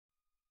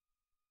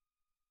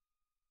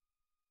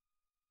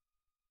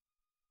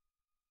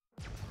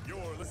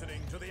You're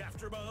listening to the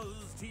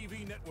AFTERBUZZ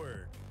TV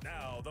network.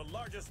 Now the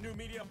largest new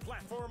media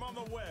platform on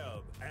the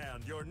web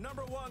and your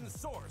 #1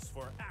 source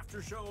for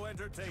after-show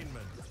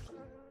entertainment.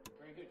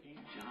 Very good, Dean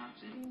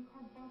Johnson.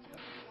 From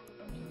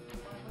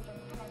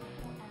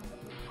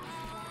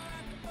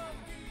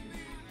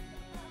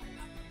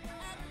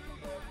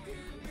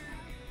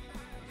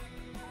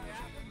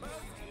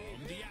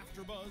the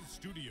AFTERBUZZ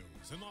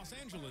Studios in Los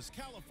Angeles,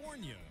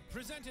 California,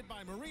 presented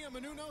by Maria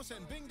Menounos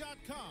and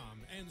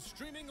Bing.com, and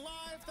streaming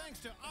live thanks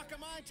to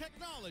Akamai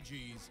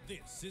Technologies.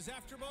 This is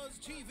AFTERBUZZ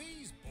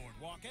TV's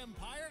Boardwalk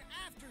Empire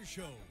After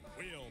Show.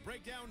 We'll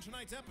break down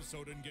tonight's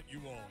episode and get you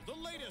all the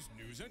latest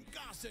news and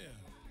gossip.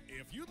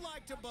 If you'd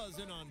like to buzz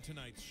in on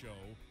tonight's show,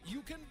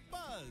 you can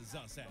buzz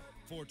us at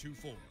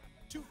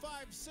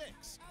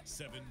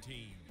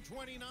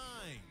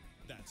 424-256-1729.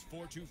 That's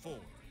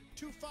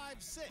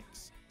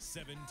 424-256-1729.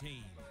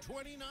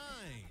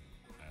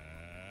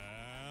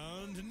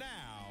 And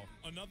now,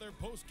 another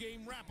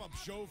post-game wrap-up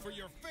show for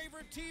your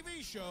favorite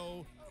TV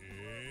show.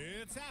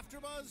 It's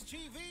AFTERBUZZ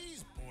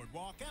TV's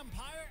Boardwalk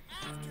Empire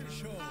After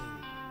Show.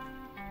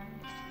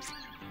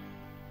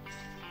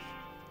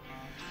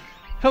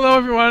 Hello,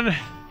 everyone.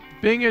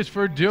 Bing is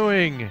for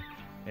doing,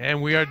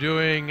 and we are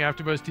doing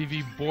AFTERBUZZ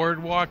TV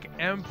Boardwalk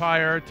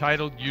Empire,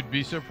 titled You'd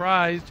Be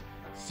Surprised,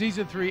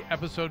 Season 3,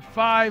 Episode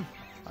 5.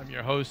 I'm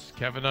your host,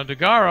 Keven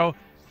Undergaro,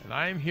 and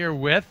I am here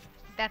with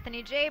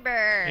Bethany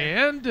Geaber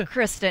and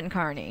Kristen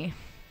Carney.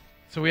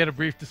 So we had a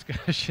brief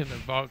discussion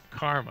about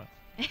karma,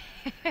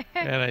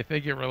 and I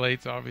think it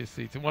relates,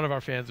 obviously, to one of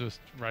our fans was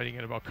writing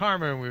in about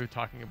karma, and we were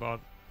talking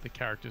about the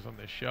characters on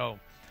this show.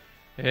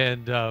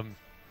 And I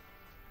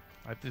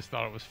just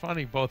thought it was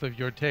funny, both of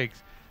your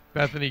takes.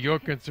 Bethany, your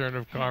concern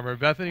of karma.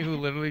 Bethany, who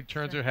literally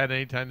turns her head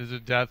anytime there's a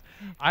death.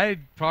 I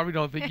probably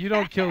don't think, you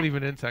don't kill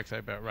even insects, I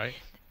bet, right?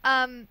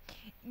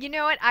 You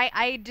know what?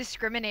 I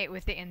discriminate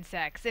with the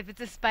insects. If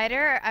it's a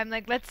spider, I'm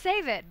like, let's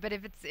save it. But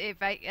if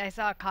I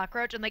saw a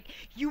cockroach, I'm like,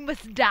 you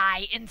must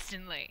die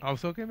instantly. Oh,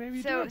 so okay, maybe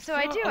you so do. so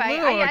I do.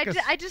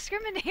 I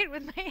discriminate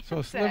with my insects. So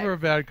a sliver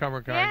of bad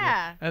karma coming.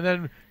 Yeah. And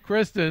then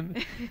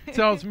Kristen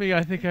tells me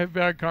I think I have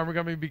bad karma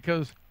coming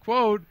because,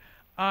 quote,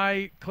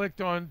 I clicked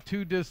on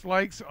 2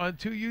 dislikes on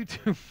 2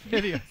 YouTube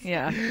videos.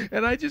 Yeah.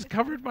 And I just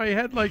covered my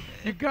head like,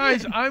 you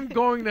guys, I'm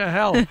going to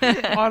hell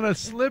on a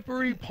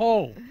slippery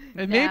pole.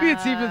 And maybe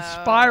it's even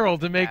spiraled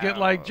to make it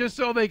like, just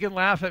so they can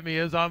laugh at me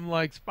as I'm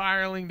like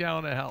spiraling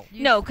down to hell.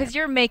 No, because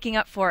you're making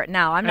up for it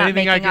now. I'm not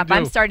Anything making up. do.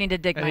 I'm starting to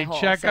dig my hole.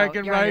 Any check so I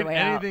can you're on your write, way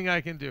out. anything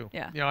I can do.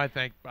 Yeah. You know, I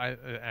think,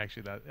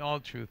 actually, that, all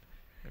truth,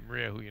 and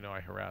Maria, who, you know,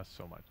 I harass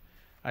so much.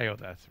 I owe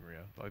that to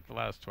Maria. Like the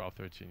last 12,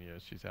 13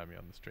 years, she's had me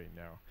on the straight and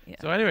narrow. Yeah.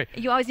 So anyway.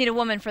 You always need a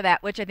woman for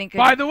that, which I think could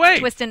by the way,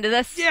 twist into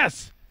this.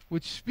 Yes,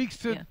 which speaks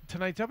to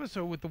tonight's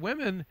episode with the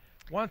women,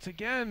 once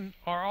again,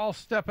 are all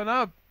stepping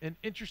up in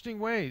interesting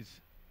ways.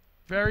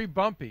 Very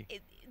bumpy.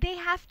 They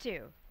have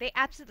to. They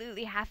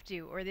absolutely have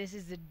to, or this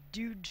is a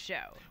dude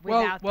show.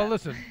 Well, Them.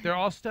 listen, they're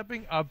all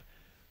stepping up,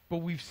 but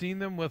we've seen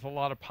them with a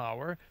lot of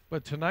power.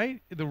 But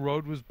tonight, the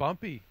road was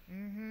bumpy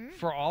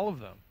for all of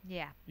them.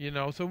 Yeah. You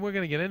know, so we're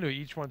going to get into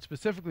each one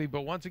specifically.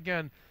 But once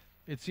again,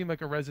 it seemed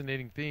like a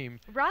resonating theme.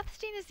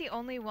 Rothstein is the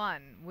only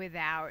one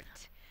without.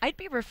 I'd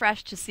be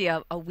refreshed to see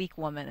a weak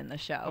woman in the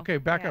show. Okay,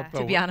 back up, though.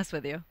 To be honest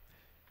with you.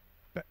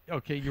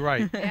 Okay, you're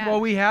right. Yeah. Well,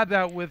 we had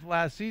that with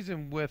last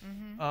season with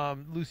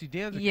Lucy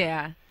Danziger.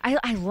 Yeah.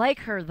 I like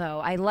her, though.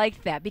 I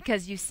liked that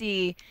because you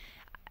see,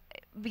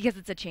 because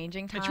it's a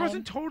changing time. And she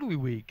wasn't totally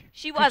weak.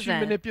 She wasn't. She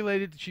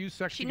manipulated, she used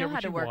sex She to knew get how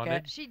what to she work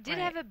wanted. it. She did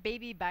have a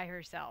baby by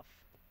herself.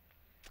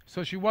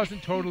 So she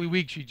wasn't totally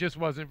weak. She just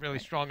wasn't really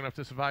strong enough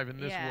to survive in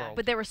this world.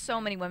 But there were so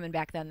many women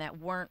back then that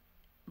weren't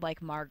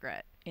like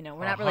Margaret. You know,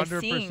 we're not really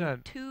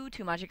seeing too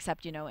much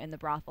except, you know, in the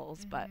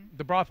brothels. But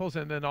the brothels,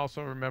 and then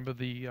also remember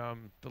the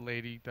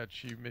lady that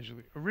she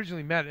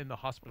originally met in the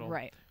hospital,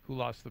 right, who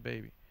lost the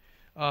baby.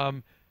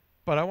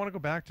 But I want to go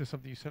back to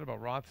something you said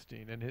about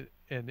Rothstein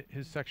and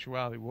his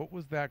sexuality. What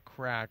was that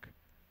crack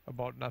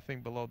about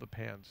nothing below the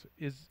pants?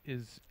 Is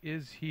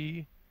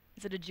he?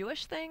 Is it a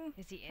Jewish thing?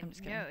 Is he? I'm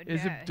just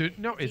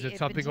No. Is it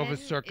something of a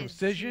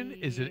circumcision?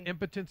 Is it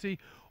impotency,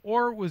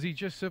 or was he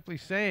just simply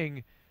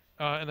saying?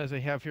 And as I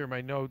have here in my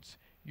notes,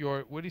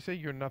 what do you say?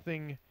 You're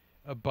nothing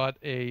but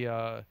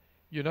a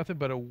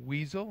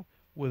weasel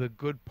with a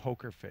good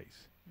poker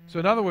face. So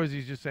in other words,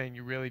 he's just saying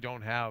you really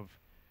don't have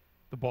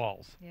the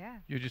balls. Yeah.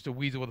 You're just a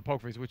weasel with a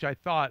poker face, which I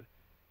thought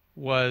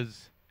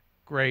was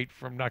great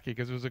from Nucky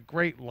because it was a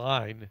great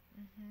line,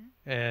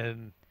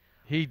 and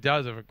he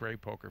does have a great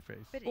poker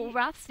face. But well,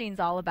 Rothstein's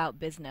all about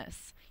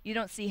business. You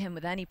don't see him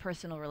with any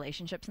personal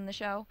relationships in the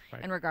show,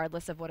 and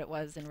regardless of what it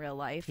was in real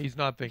life, he's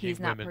not thinking he's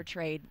women. not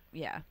portrayed.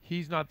 Yeah.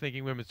 He's not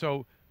thinking women.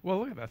 So, well,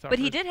 look at that. But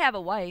he did have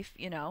a wife,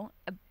 you know.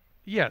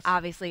 Yes.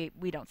 Obviously,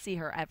 we don't see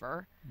her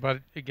ever.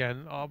 But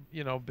again,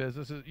 you know,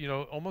 business is, you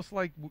know, almost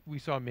like we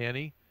saw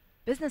Manny.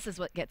 Business is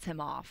what gets him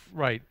off.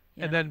 Right.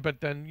 And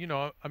then, you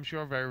know, I'm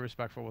sure very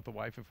respectful with the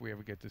wife if we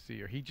ever get to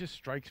see her. He just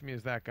strikes me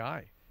as that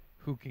guy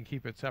who can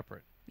keep it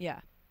separate.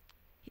 Yeah.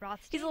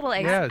 Rothstein? He's a little,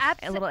 Yes.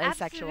 a little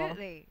asexual.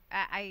 Absolutely.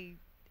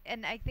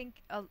 and I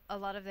think a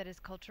lot of that is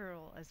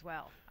cultural as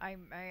well. I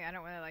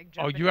don't want to like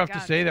jump. Oh, you have to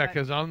say that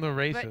because I'm the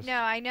racist. But no,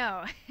 I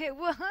know.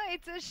 Well,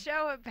 it's a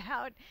show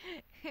about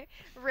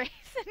race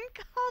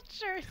and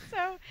culture,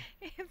 so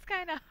it's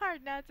kind of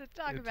hard not to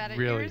talk about it. It's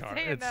really hard.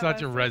 It's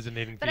such a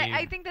resonating theme. But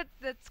I think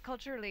that's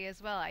culturally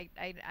as well.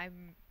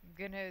 I'm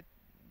gonna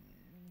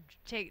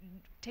take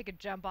a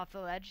jump off the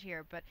ledge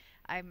here, but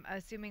I'm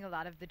assuming a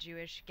lot of the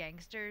Jewish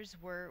gangsters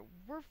were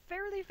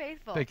fairly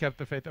faithful. They kept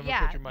the faith. I'm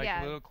gonna put your mic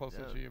a little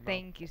closer to your mouth.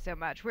 Thank you so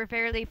much. We're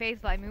fairly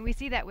faithful. I mean, we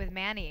see that with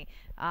Manny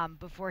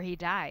before he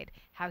died,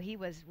 how he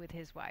was with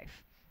his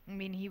wife. I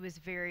mean, he was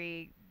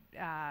very.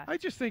 I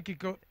just think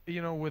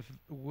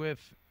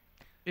with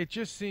it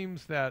just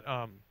seems that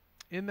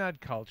in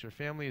that culture,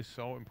 family is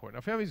so important.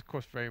 Now, family is, of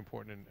course, very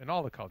important in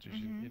all the cultures.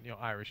 You know,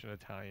 Irish and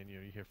Italian, you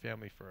hear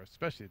family first,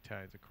 especially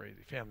Italians are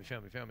crazy. Family,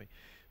 family, family.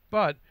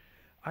 But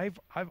I've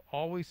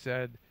always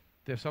said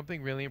there's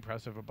something really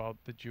impressive about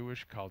the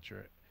Jewish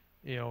culture.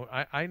 You know,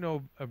 I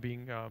know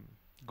being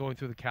going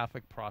through the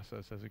Catholic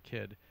process as a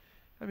kid.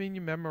 I mean,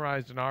 you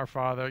memorized an Our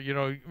Father. You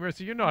know,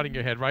 Marissa, you're nodding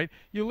your head, right?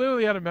 You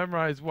literally had to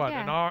memorize what?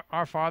 Yeah. An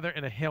Our Father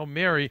and a Hail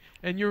Mary,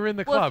 and you're in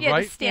the well, club, if you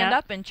right? had to stand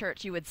up in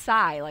church, you would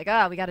sigh, like,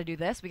 oh, we got to do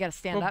this. We got to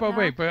stand up But now.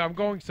 wait, but I'm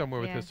going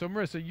somewhere with this. So,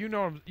 Marissa, you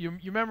know,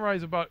 you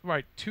memorize about,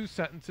 two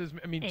sentences.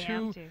 I mean,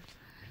 two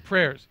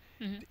prayers.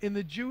 In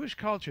the Jewish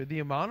culture, the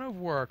amount of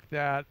work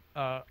that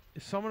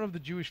someone of the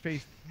Jewish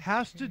faith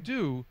has to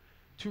do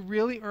to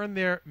really earn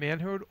their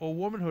manhood or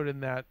womanhood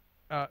in that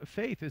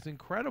faith is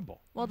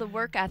incredible. Well, the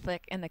work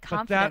ethic and the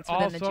confidence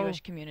within the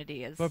Jewish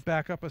community is. But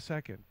back up a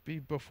second.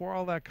 Before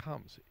all that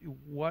comes,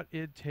 what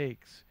it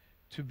takes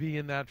to be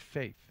in that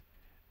faith,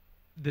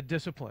 the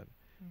discipline,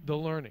 the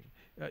learning,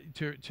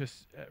 to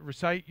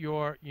recite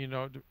your,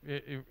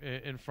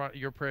 in front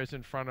your prayers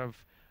in front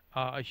of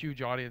a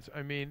huge audience.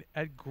 I mean,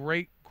 at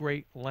great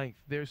length.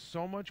 There's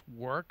so much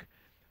work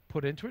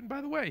put into it. And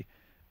by the way,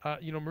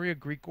 Maria,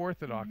 Greek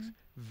Orthodox,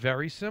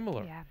 very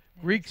similar. Yeah,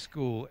 Greek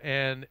school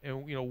and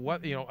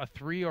a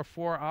 3 or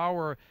 4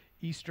 hour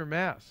Easter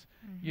Mass.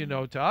 You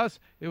know, to us,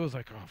 it was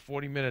like,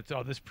 40 minutes.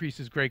 Oh, this priest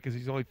is great because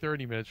he's only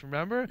 30 minutes,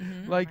 remember?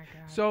 Like,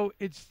 so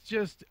it's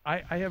just,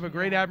 I have a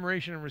great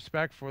admiration and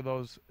respect for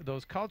those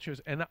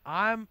cultures. And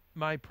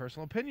my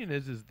personal opinion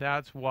is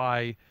that's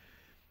why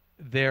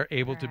they're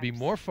able to be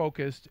more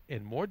focused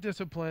and more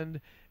disciplined.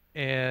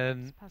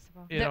 And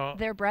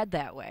they're bred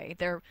that way.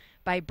 They're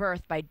by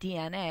birth, by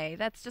DNA.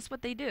 That's just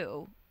what they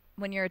do.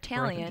 When you're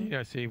Italian,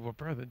 birth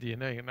and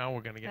DNA, and now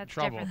we're gonna get in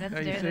trouble. That's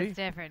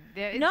different.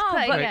 No,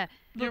 but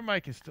your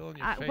mic is still in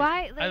your face.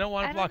 Why? I don't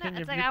want to block in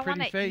your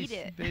pretty face. Eat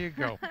it. There you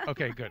go.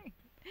 Okay, good.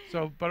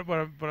 So, but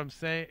I'm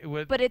saying,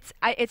 but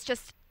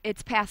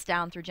it's passed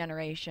down through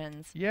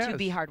generations to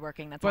be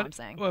hardworking. That's what I'm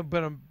saying.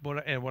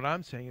 What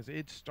I'm saying is,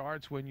 it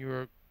starts when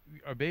you're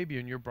a baby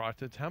and you're brought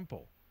to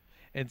temple.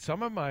 And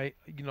some of my,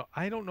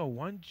 I don't know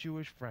one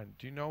Jewish friend.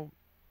 Do you know,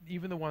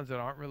 even the ones that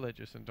aren't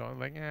religious and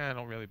don't I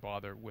don't really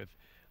bother with,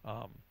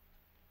 I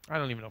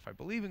don't even know if I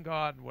believe in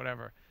God and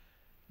whatever.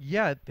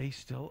 Yet they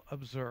still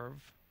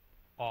observe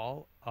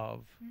all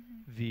of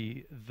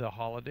the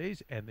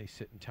holidays, and they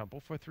sit in temple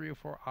for 3 or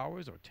 4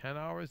 hours or 10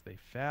 hours. They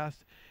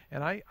fast,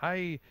 and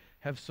I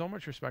have so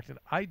much respect, and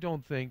I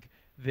don't think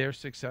their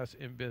success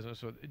in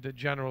business or the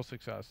general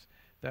success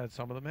that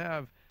some of them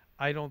have,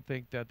 I don't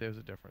think that there's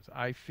a difference.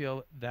 I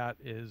feel that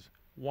is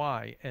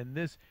why, and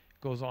this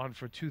goes on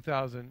for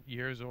 2,000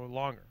 years or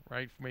longer,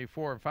 right? Maybe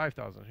 4,000 or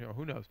 5,000,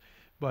 who knows?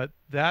 But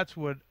that's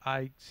what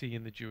I see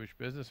in the Jewish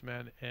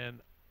businessman, and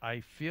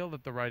I feel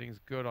that the writing's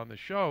good on the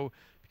show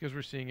because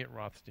we're seeing it in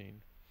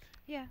Rothstein.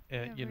 Yeah.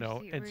 And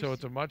and so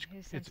it's a much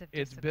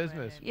it's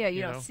business. Yeah,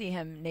 you don't see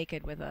him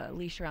naked with a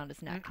leash around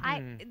his neck.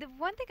 The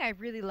one thing I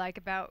really like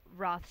about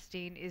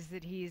Rothstein is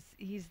that he's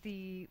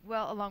the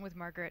along with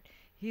Margaret,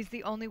 he's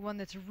the only one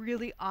that's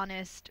really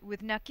honest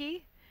with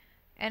Nucky,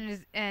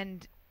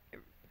 and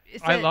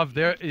I love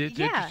it's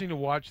interesting to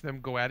watch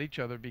them go at each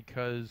other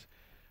because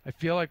I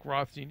feel like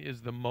Rothstein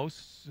is the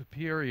most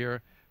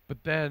superior,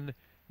 but then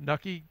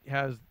Nucky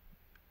has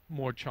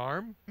more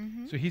charm,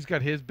 so he's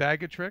got his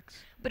bag of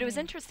tricks. But it was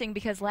interesting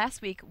because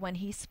last week when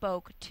he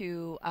spoke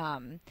to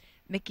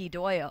Mickey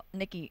Doyle,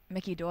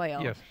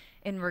 yes,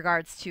 in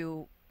regards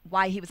to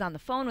why he was on the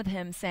phone with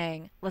him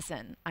saying,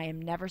 listen, I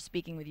am never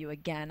speaking with you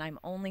again. I'm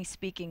only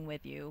speaking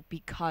with you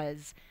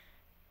because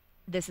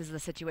this is the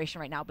situation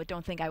right now, but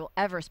don't think I will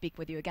ever speak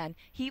with you again.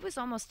 He was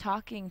almost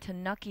talking to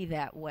Nucky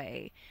that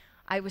way.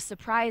 I was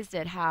surprised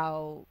at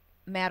how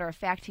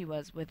matter-of-fact he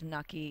was with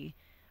Nucky,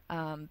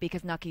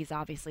 because Nucky's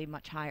obviously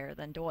much higher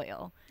than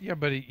Doyle. Yeah,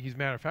 but he's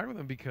matter-of-fact with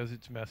him because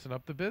it's messing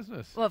up the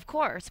business. Well, of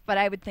course, but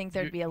I would think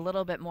there'd be a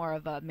little bit more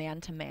of a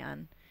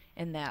man-to-man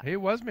in that. He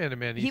was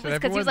man-to-man. He was,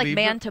 because he was like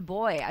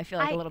man-to-boy, I feel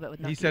like, a little bit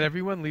with Nucky. He said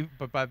everyone leave,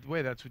 but by the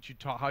way, that's what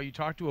how you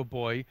talk to a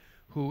boy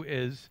who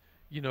is,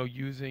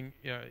 using,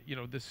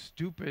 this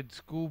stupid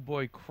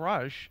schoolboy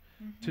crush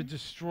to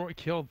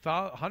kill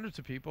hundreds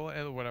of people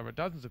and whatever,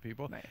 dozens of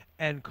people,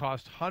 and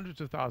cost hundreds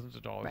of thousands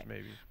of dollars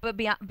maybe.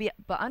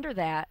 But under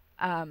that,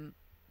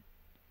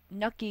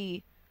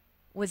 Nucky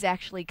was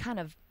actually kind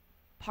of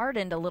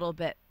pardoned a little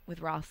bit with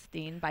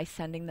Rothstein by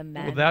sending the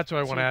men. Well, that's what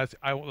I want to ask.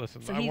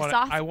 Listen. So I he want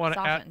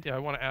softened. I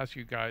want to ask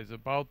you guys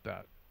about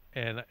that.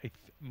 And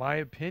my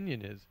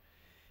opinion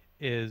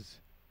is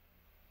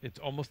it's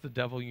almost the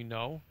devil you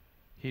know.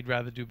 He'd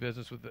rather do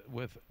business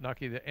with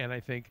Nucky, and I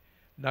think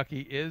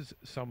Nucky is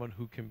someone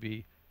who can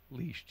be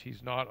leashed.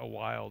 He's not a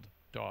wild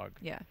dog.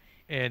 Yeah.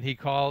 And he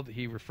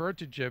referred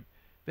to Gyp.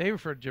 They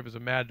referred to Gyp as a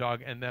mad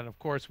dog, and then of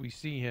course we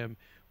see him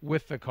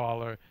with the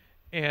collar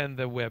and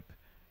the whip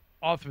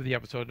all through the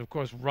episode, and of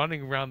course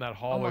running around that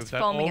hallway Almost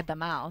with foaming at the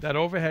mouth. that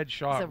overhead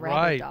shot. He's a rabid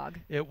Right. dog.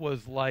 It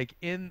was like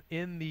in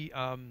the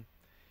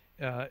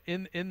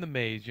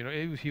maze, you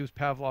know, he was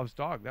Pavlov's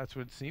dog. That's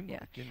what it seemed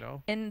like, you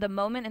know. In the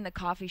moment in the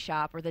coffee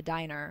shop or the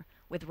diner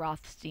with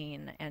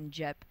Rothstein and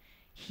Gyp,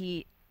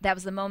 that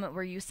was the moment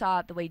where you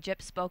saw the way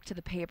Gyp spoke to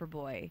the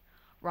paperboy.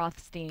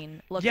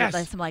 Rothstein looked at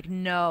us and like,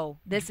 no,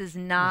 this is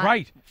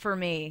not for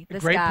me.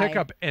 This Great guy.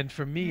 pickup. And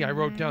for me, I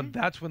wrote down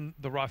that's when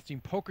the Rothstein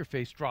poker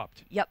face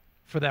dropped. Yep.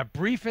 For that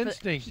brief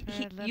instinct.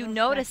 You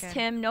noticed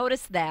him,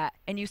 noticed that,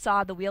 and you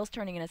saw the wheels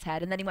turning in his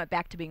head, and then he went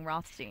back to being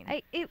Rothstein.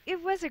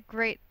 It was a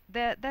great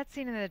that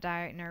scene in the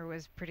diner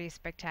was pretty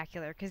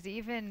spectacular because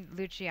even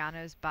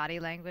Luciano's body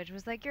language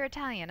was like, "You're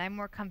Italian. I'm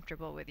more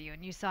comfortable with you."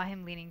 And you saw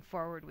him leaning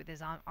forward with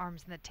his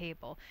arms on the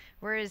table,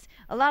 whereas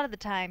a lot of the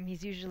time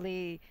he's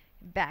usually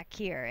back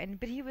here.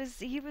 But he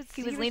was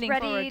leaning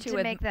ready forward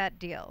to make that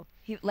deal.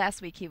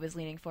 Last week he was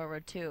leaning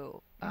forward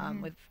too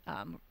with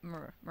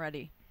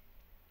Moretti.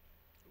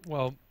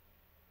 Well,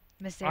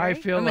 Masseri? I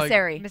feel like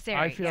Masseri.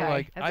 I feel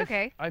like that's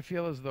okay. I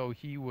feel as though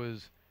he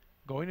was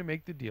going to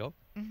make the deal,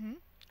 Mm-hmm.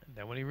 and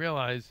then when he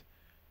realized,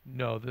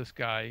 no, this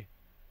guy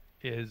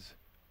is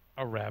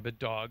a rabid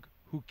dog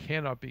who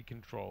cannot be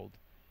controlled.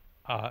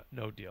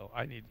 No deal.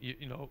 I need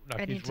you know. I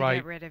need Nucky's to right.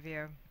 get rid of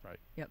you. Right.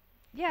 Yep.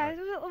 Yeah, Right.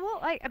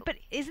 well, but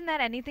isn't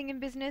that anything in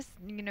business?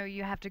 You know,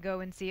 you have to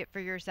go and see it for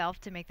yourself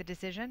to make the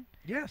decision.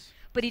 Yes.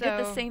 But he did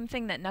the So- same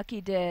thing that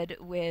Nucky did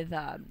with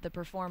the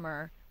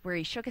performer, where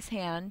he shook his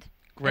hand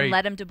Great. and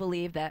led him to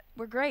believe that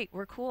we're great,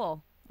 we're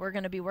cool, we're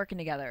going to be working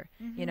together,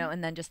 you know,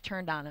 and then just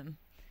turned on him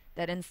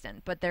that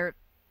instant. But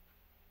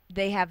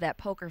they have that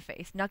poker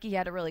face. Nucky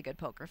had a really good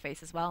poker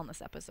face as well in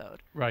this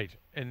episode. Right,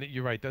 and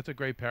you're right. That's a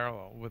great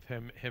parallel with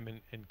him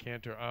and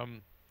Cantor.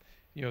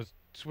 You know,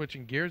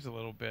 switching gears a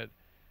little bit.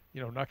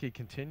 You know, Nucky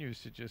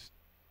continues to just,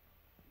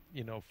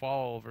 you know,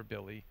 fall over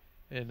Billie,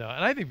 and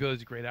I think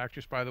Billie's a great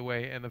actress, by the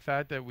way. And the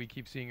fact that we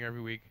keep seeing her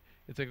every week,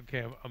 it's like,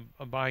 okay,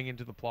 I'm buying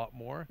into the plot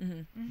more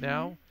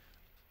now.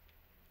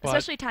 But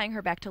Especially tying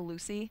her back to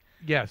Lucy,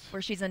 yes,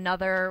 where she's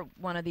another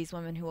one of these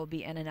women who will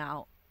be in and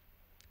out,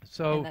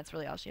 so and that's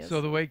really all she is.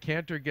 So the way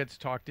Cantor gets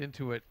talked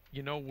into it,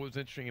 you know, was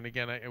interesting. And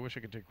again, I wish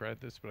I could take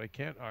credit this, but I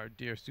can't. Our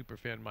dear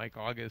superfan Mike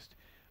August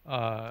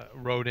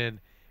wrote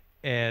in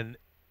and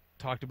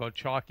talked about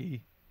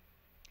Chalky,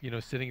 you know,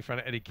 sitting in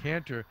front of Eddie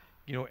Cantor.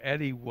 You know,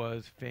 Eddie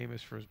was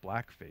famous for his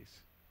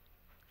blackface.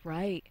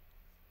 Right.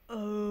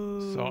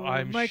 Oh, So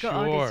I'm Michael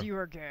sure. August, you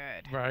are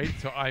good. Right?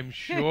 So I'm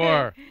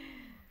sure.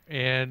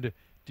 And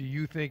do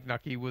you think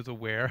Nucky was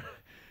aware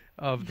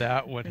of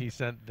that when he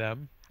sent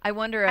them? I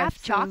wonder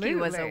if Chalky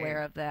was Absolutely.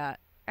 aware of that.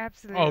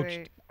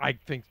 Absolutely. I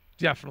think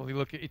definitely.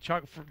 Look,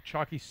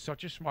 Chalky's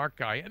such a smart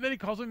guy. And then he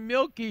calls him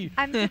Milky.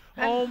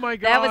 Oh, my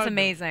God. That was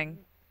amazing.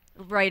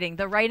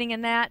 The writing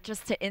in that,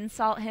 just to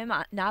insult him,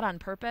 not on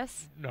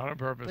purpose, Not on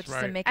purpose, but just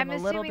right. to make him I'm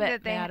a little assuming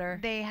bit that madder.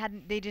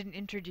 they didn't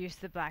introduce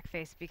the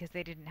blackface because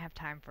they didn't have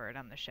time for it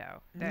on the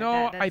show.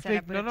 No, I setup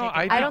think- would no, have no, taken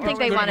I I don't longer. think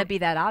they Or- want to be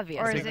that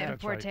obvious. Or I is think it in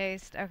that's poor right.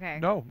 taste? Okay.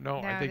 No, No,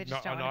 I they think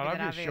just not don't wanna be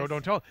that obvious. Show, obvious.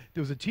 don't tell.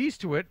 There was a tease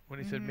to it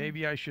when he said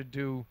maybe I should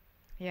do.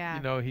 Yeah.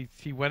 You know,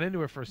 he went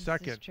into it for a This is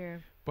second, true.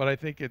 but I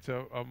think it's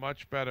a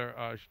much better,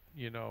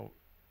 you know,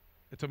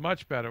 it's a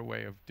much better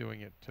way of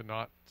doing it to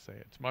not say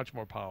it. It's much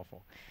more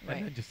powerful. Right.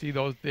 And then to see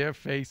their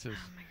faces,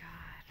 Oh my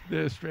God.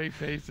 their straight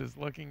faces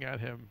looking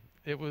at him,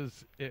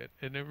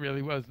 and it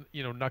really was.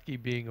 You know, Nucky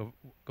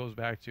goes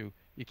back to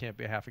you can't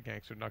be half a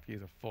gangster. Nucky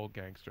is a full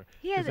gangster.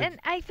 He is, 'Cause it's- and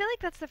I feel like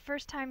that's the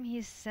first time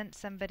he's sent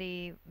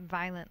somebody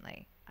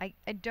violently. I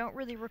don't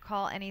really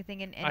recall anything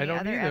in any I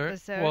don't other either.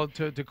 episode. Well,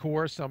 to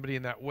coerce somebody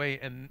in that way,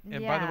 and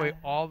by the way, Yeah.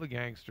 all the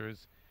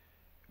gangsters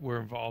were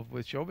involved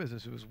with show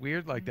business. It was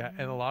weird like that,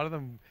 and a lot of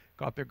them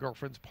got their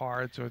girlfriend's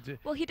parts.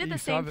 Well, he did you the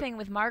saw same thing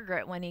with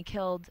Margaret when he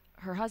killed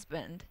her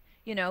husband.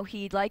 You know,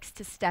 he likes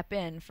to step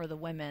in for the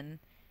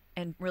women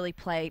and really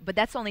play, but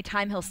that's the only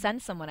time he'll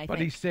send someone, I But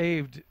he think.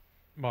 saved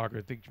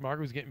Margaret.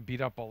 Margaret was getting beat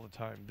up all the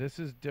time. This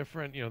is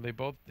different. You know, they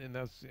both, and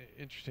that's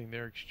interesting.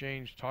 Their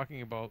exchange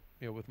talking about,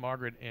 you know, with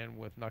Margaret and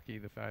with Nucky,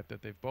 the fact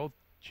that they've both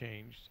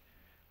changed.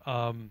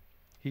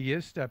 He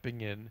is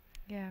stepping in,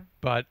 yeah.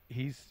 but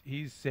he's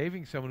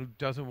saving someone who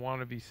doesn't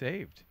want to be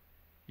saved.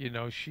 You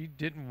know, she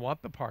didn't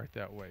want the part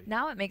that way.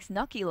 Now it makes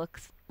Nucky look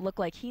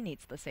like he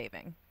needs the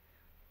saving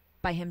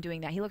by him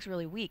doing that. He looks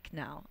really weak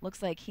now.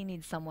 Looks like he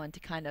needs someone to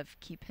kind of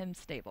keep him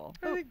stable.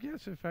 I think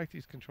yes. In fact,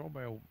 he's controlled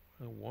by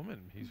a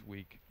woman. He's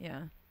weak.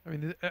 Yeah. I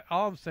mean,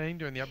 all I'm saying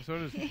during the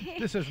episode is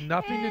this has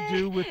nothing to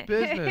do with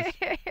business.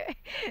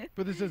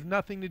 But this has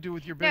nothing to do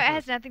with your No, business. it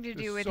has nothing to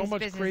do There's with so his much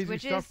business, crazy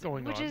which stuff is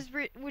going on.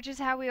 which is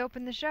how we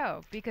open the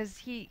show.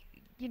 Because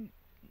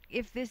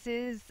if this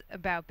is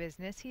about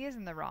business, he is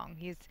in the wrong.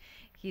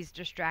 He's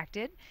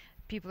distracted.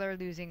 People are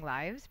losing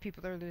lives.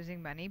 People are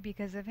losing money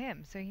because of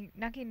him. So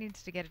Nucky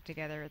needs to get it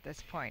together at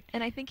this point.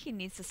 And I think he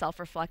needs to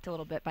self-reflect a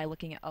little bit by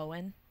looking at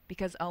Owen,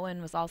 because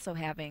Owen was also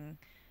having,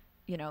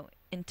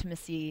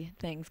 intimacy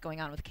things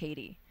going on with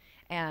Katie.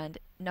 And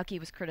Nucky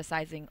was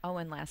criticizing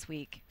Owen last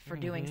week for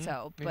doing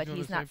so, but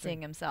he's not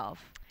seeing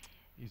himself.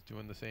 He's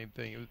doing the same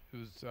thing. It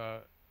was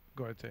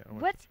go ahead, say it.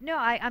 What? No,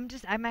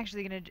 I'm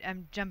actually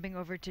I'm jumping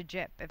over to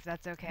Gyp, if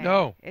that's okay.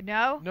 No.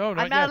 No? No,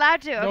 I'm not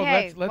allowed to. No,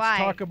 Okay. let's Why?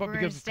 talk about We're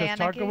gonna because stay on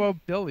talk Nucky? about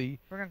Billie.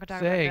 We're gonna talk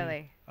saying, about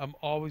Billie. I'm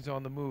always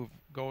on the move.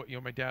 Go.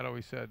 My dad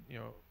always said,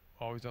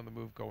 always on the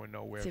move, going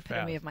nowhere It's the fast.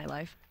 epitome of my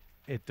life.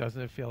 It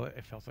doesn't feel.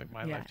 It feels like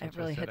my life. It That's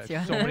really what I hits said. I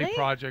have you. so many Really?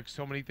 projects,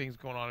 so many things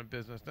going on in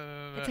business.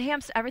 It's a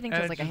hamster. Everything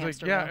feels And like a it's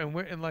just hamster yeah,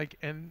 wheel.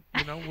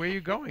 and where are you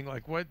going?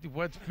 Like what's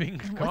being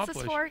accomplished? What's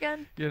this for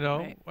again?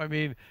 Right. I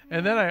mean,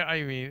 and then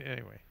I mean,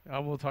 anyway, I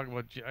will talk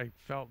about. I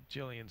felt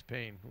Gillian's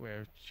pain,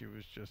 where she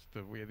was just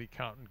the way the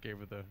accountant gave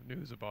her the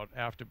news about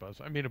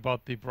AFTERBUZZ. I mean,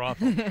 about the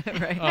brothel.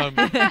 Right.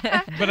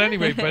 But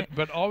anyway,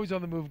 but always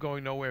on the move,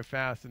 going nowhere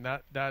fast, and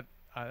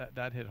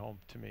that hit home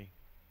to me.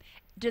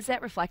 Does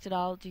that reflect at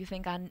all, do you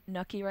think, on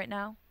Nucky right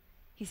now?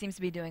 He seems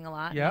to be doing a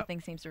lot. Yep. And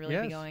things seems to really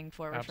be Yes, going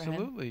forward for him.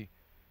 Absolutely.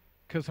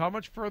 Because how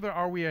much further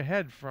are we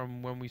ahead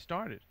from when we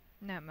started?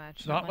 Not much.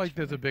 It's not much like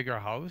there's further. a bigger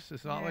house.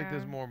 It's not like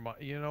there's Yeah. more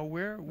money.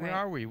 Where Right.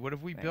 are we? What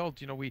have we Right.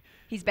 built?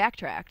 He's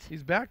backtracked.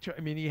 He's back to. I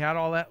mean, he had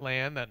all that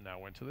land that now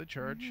went to the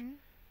church. Mhm.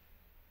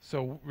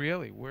 So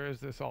really, where is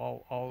this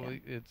all? Yeah.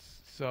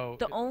 It's so.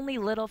 The only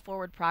little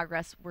forward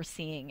progress we're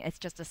seeing, it's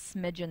just a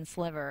smidgen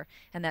sliver,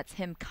 and that's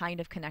him kind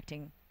of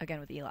connecting again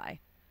with Eli.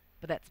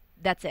 But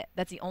that's it.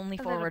 That's the only A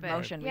little forward bit.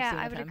 motion we've Yeah, seen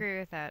I with would him. agree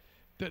with that.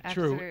 True, and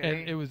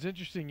Absolutely. it was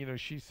interesting.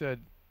 She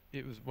said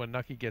it was when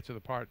Nucky gets to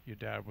the part, your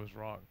dad was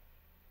wrong.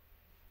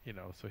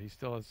 So he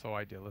still is so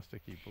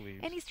idealistic. He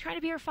believes. And he's trying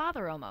to be her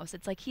father almost.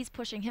 It's like he's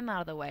pushing him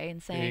out of the way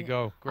and There you saying,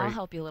 go. Great. I'll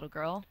help you, little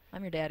girl.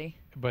 I'm your daddy.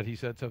 But he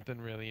said something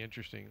really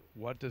interesting.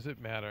 What does it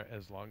matter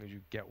as long as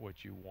you get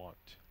what you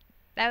want?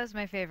 That was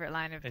my favorite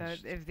line of And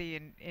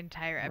the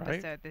entire Right?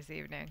 episode this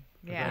evening.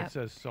 But Yeah. That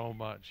says so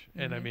much.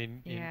 And I Mhm.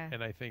 mean, Yeah.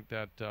 and I think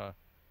that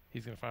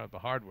he's going to find out the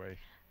hard way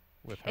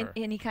with her.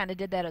 And he kind of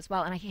did that as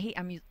well. And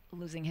I'm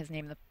losing his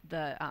name,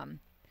 the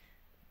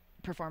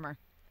performer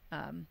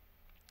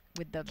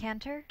with the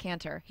Cantor?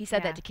 Cantor. He said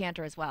Yeah. that to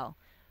Cantor as well.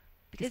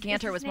 Because Is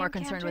Cantor his was more name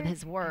concerned with Cantor?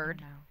 his I don't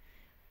word, know.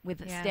 with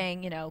Yeah.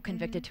 staying,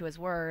 convicted Mhm. to his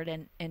word.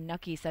 And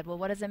Nucky said, well,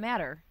 what does it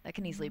matter? That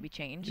can easily be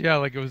changed. Yeah,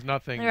 like it was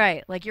nothing.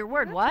 Right. Like your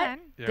word, That's what?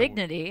 fine. Yeah,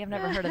 Dignity. I've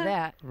never heard of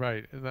that.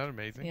 Right. Isn't that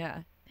amazing?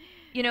 Yeah.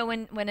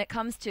 When it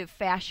comes to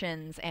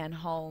fashions and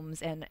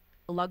homes and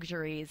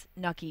luxuries,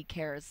 Nucky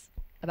cares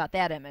about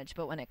that image.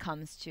 But when it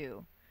comes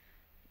to,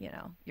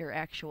 your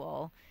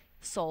actual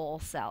soul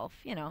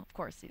self, of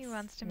course he's He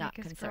wants to not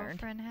make his concerned.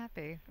 girlfriend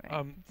happy.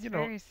 Right. It's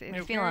very, it's I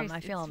feel very, him, I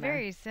feel it's him there.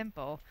 very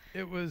simple,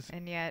 It was.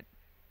 and yet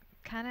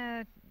kind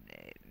of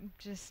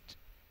just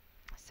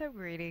so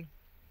greedy.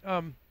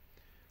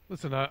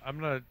 Listen, I'm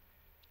going to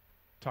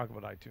talk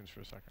about iTunes for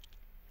a second.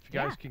 If you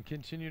Yeah. guys can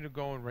continue to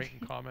go and rate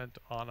and comment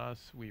on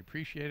us, we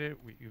appreciate it.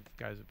 You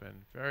guys have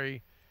been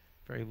very,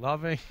 very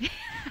loving,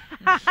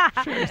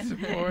 very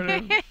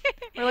supportive.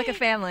 We're like a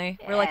family.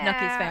 We're like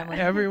Nucky's Yeah. family.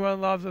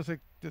 Everyone loves us.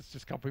 There's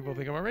just a couple people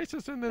think I'm a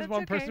racist, and there's That's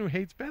one okay. person who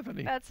hates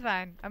Bethany. That's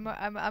fine.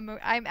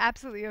 I'm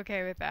absolutely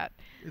okay with that.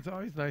 It's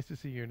always nice to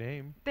see your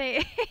name,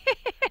 They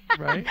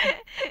right?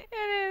 It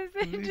is.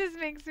 At It least- just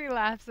makes me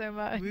laugh so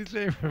much. At least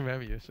they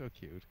remember you're so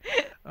cute.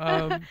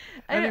 Anyway,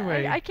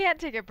 Anyway, I can't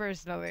take it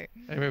personally.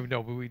 anyway,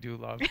 no, but we do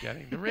love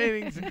getting the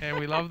ratings, and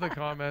we love the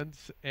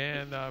comments,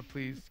 and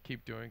please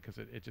keep doing because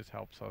it just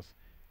helps us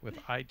with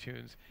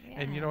iTunes.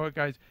 And you Yeah. know what,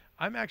 guys?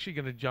 I'm actually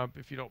going to jump,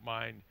 if you don't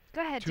mind,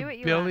 Go ahead, do to what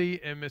you want.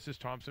 Billie and Mrs.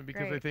 Thompson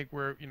because I Great. think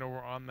we're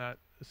on that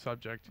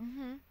subject.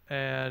 Mm-hmm.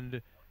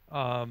 And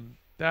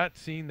that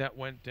scene that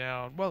went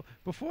down. Well,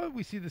 before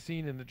we see the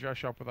scene in the dress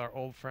shop with our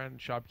old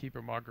friend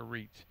shopkeeper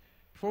Marguerite,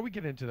 before we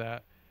get into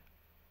that,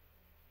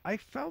 I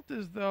felt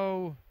as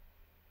though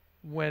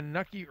when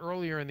Nucky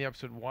earlier in the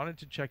episode wanted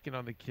to check in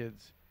on the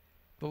kids,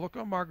 the look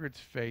on Margaret's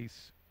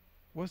face,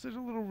 was it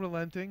a little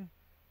relenting?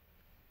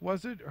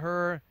 Was it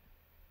her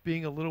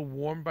being a little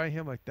warmed by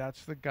him, like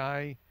that's the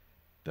guy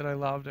that I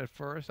loved at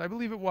first? I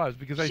believe it was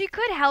because She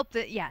could help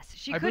the yes.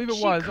 She I could. believe it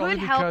She was, only could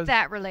help because-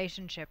 that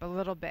relationship a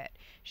little bit.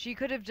 She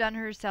could have done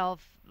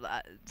herself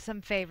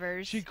some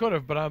favors. she could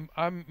have, but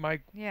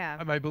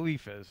Yeah. my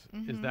belief is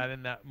Mhm. that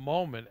in that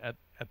moment at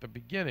the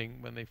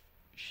beginning when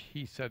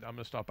he said I'm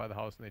going to stop by the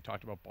house and they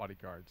talked about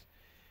bodyguards,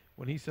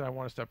 when he said I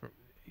want to step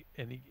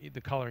and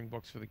the coloring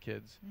books for the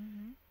kids,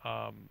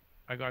 Mm-hmm.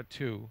 I got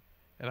 2,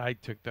 and I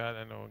took that.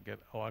 I know I get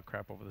a lot of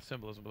crap over the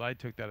symbolism, but I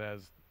took that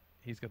as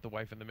he's got the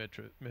wife and the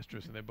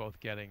mistress, and they're both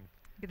getting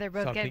They're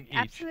both something getting each.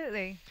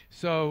 absolutely.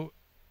 So,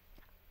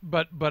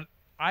 but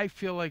I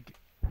feel like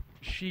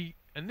she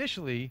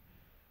initially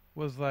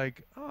was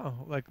like, oh,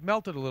 like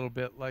melted a little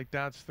bit. Like,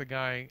 that's the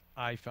guy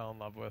I fell in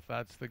love with.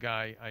 That's the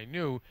guy I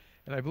knew.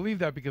 And I believe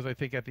that because I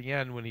think at the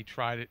end when he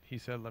tried it, he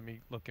said, let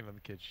me look into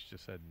the kid. She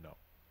just said no.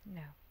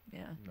 No.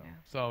 Yeah. No. No.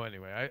 So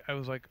anyway, I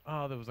was like,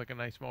 oh, that was like a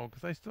nice moment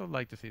because I still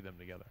like to see them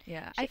together.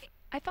 Yeah.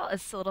 I felt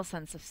a little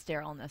sense of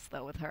sterileness,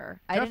 though, with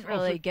her. I didn't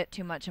Definitely. really get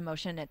too much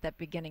emotion at that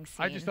beginning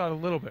scene. I just thought a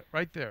little bit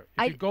right there.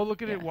 If you go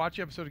look at it, watch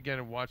the episode again,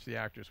 and watch the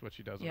actress, what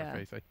she does on her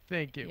face. I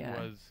think it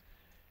was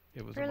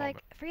for a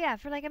like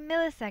moment. for like a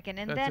millisecond,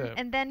 and That's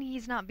it. then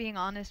he's not being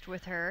honest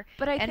with her.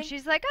 But I and think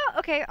she's like, oh,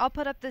 okay, I'll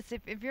put up this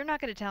if you're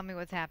not going to tell me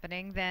what's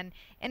happening. Then,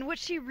 and what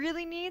she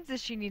really needs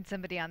is she needs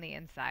somebody on the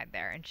inside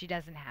there, and she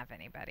doesn't have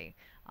anybody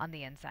on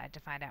the inside to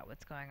find out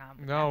what's going on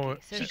with No,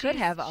 Nucky. So she could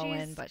have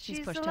Owen, but she's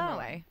pushed him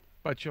away.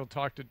 But she'll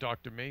talk to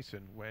Dr.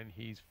 Mason when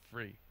he's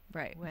free.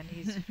 Right. When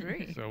he's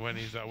free. So when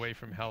he's away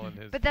from Helen,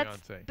 his But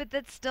fiance.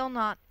 that's still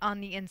not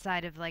on the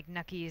inside of like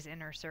Nucky's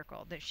inner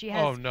circle. That she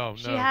has. Oh no,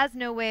 She has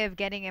no way of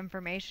getting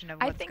information of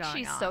what's I think going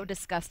she's on. so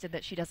disgusted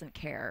that she doesn't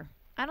care.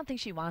 I don't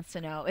think she wants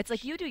to know. It's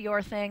like, you do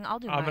your thing, I'll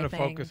do my thing. I'm going to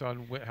focus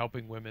on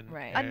helping women.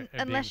 Right. and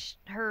Unless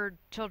her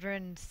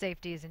children's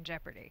safety is in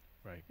jeopardy.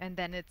 Right. And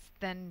then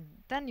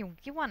then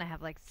you want to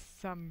have like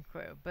some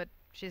clue, but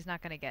she's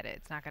not going to get it.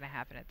 It's not going to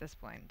happen at this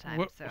point in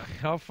time. So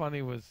How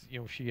funny was,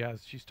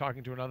 she's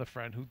talking to another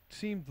friend who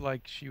seemed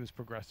like she was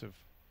progressive.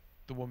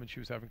 The woman she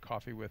was having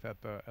coffee with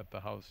at the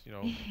house,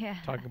 yeah.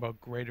 talking about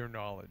greater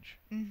knowledge.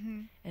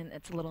 Mm-hmm. And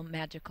it's a little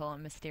magical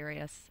and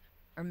mysterious,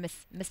 or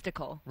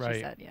mystical, Right.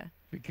 she said, yeah.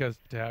 Because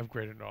to have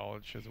greater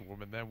knowledge as a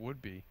woman, that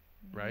would be,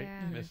 right?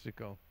 Yeah. Mhm.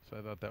 Mystical. So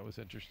I thought that was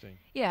interesting.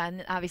 Yeah,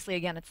 and obviously,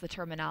 again, it's the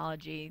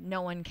terminology.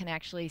 No one can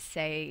actually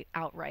say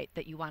outright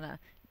that you want to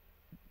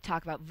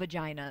talk about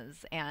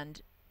vaginas,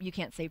 and you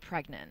can't say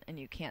pregnant, and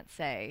you can't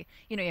say,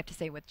 you have to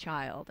say with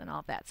child and all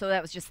of that. So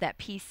that was just that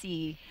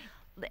PC.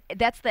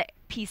 That's the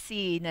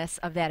PC-ness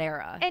of that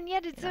era. And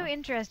yet it's so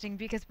interesting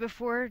because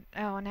before,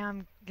 now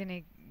I'm going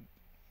to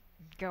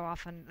go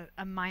off on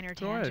a minor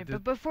Go tangent, ahead.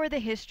 but before the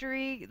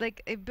history,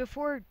 like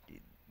before,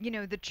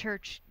 the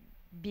church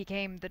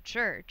became the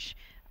church,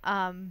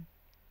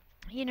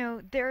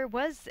 there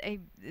was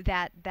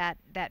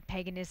that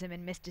paganism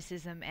and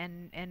mysticism,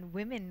 and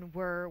women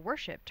were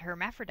worshipped.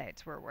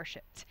 Hermaphrodites were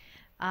worshipped,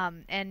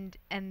 and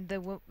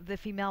the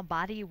female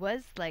body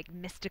was like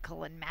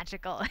mystical and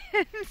magical.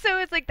 So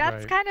it's like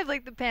that's Right. kind of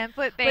like the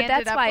pamphlet they But ended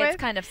that's up why with.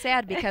 it's kind of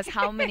sad, because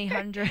how many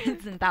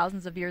hundreds and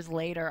thousands of years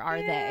later are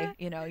Yeah.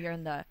 they? You're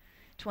in the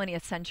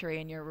 20th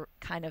century, and you're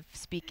kind of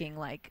speaking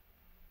like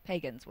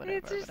pagans, whatever.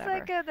 It's just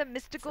whatever. like the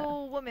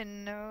mystical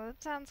woman. Oh,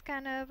 it sounds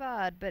kind of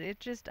odd, but it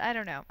just, I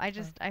don't know. I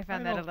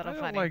found that a little I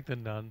funny. don't like the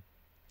nun.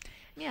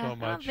 Yeah, so I don't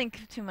much.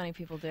 think too many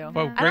people do.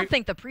 But I don't great-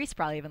 think the priest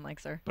probably even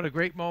likes her. But a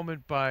great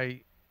moment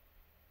by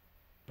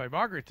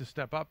Margaret to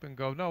step up and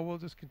go, no, we'll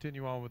just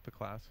continue on with the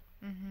class.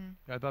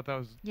 Mm-hmm. I thought that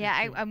was... Yeah,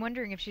 she- I'm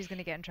wondering if she's going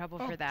to get in trouble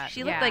for that.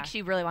 She looked like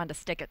she really wanted to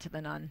stick it to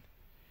the nun.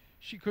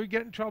 She could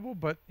get in trouble,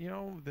 but,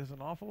 there's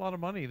an awful lot of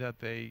money that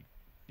they...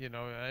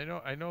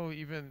 I know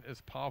even as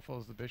powerful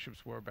as the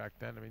bishops were back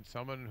then, I mean,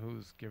 someone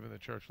who's given the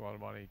church a lot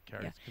of money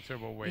carries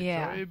considerable weight.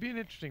 Yeah. So it'd be an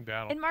interesting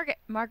battle. And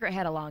Margaret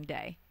had a long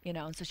day,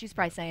 and so she's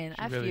probably saying,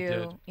 She F really you,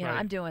 did, right.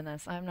 I'm doing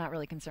this. I'm not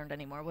really concerned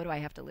anymore. What do I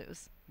have to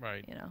lose?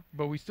 Right.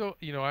 But we still,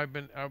 I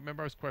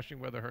remember I was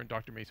questioning whether her and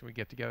Dr. Mason would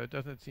get together.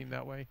 Doesn't it seem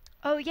that way?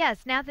 Oh,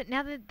 yes. Now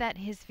that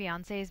his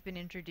fiancée has been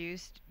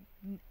introduced,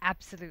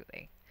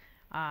 absolutely.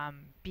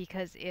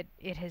 Because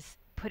it has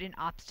put an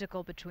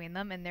obstacle between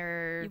them, and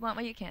You want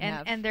what you can't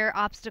have. and their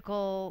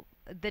obstacle,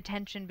 the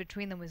tension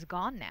between them was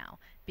gone now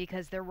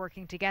because they're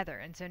working together,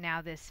 and so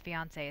now this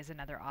fiance is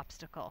another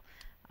obstacle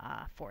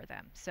for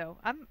them. So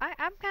I'm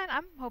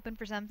hoping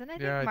for something. I Yeah, I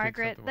think think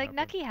Margaret, something will like happen.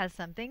 Nucky has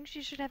something.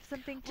 She should have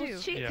something too.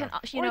 Well, she Yeah.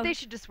 can, or they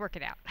should just work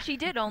it out. she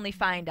did only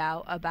find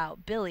out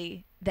about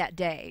Billie that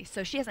day,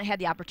 so she hasn't had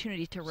the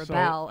opportunity to So, rebel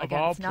of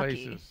all against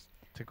Nucky. places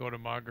to go to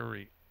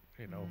Marguerite,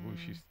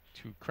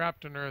 who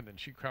crapped on her, then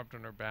she crapped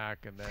on her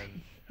back, and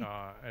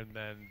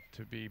then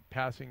to be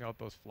passing out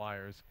those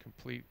flyers,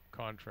 complete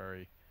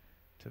contrary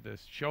to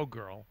this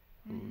showgirl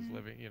who's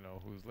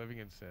living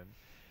in sin.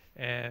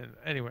 And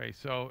anyway,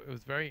 so it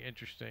was very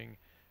interesting,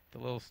 the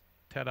little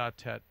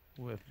tete-a-tete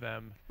with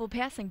them. Well,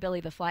 passing Billie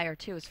the flyer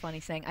too is funny,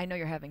 saying, "I know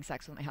you're having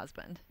sex with my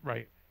husband."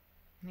 Right.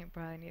 You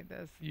probably need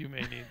this. You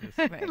may need this.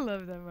 I Right.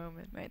 love that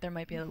moment. Right, there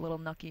might be a little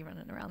Nucky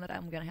running around that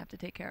I'm gonna have to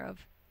take care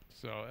of.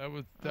 So that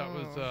was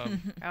Oh,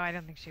 I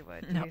don't think she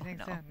would. Do No, you think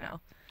no, so?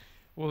 no.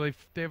 well,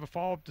 they have a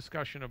follow-up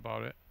discussion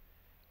about it,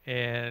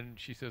 and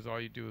she says all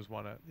you do is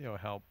want to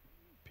help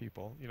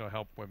people,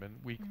 help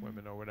women, weak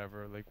women or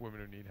whatever, like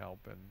women who need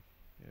help, and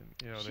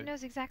She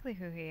knows exactly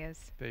who he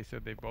is. they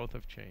said they both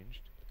have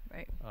changed.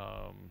 Right.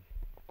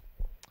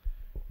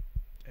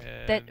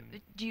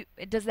 And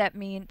Does that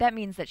mean that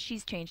means that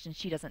she's changed and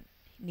she doesn't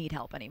need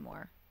help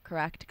anymore?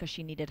 Correct? Because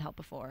she needed help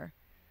before.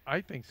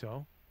 I think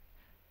so.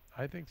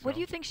 What do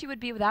you think she would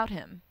be without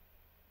him?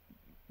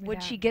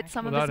 Would she get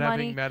some of Without his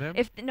money? having met him?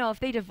 If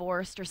they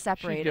divorced or She'd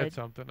separated? get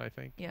something, I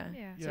think. Yeah.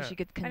 Yeah. So Yeah. she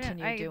could I don't-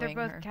 continue they're doing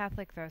both her.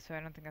 Catholic though, so I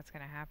don't think that's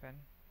going to happen.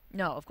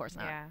 No, of course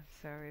not. Yeah,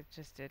 so it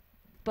just it.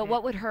 But it-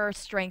 what would her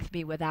strength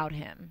be without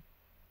him?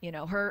 You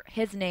know,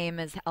 his name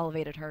has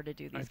elevated her to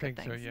do these I good think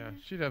so. things. Yeah,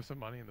 she'd have some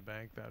money in the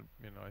bank. That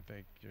I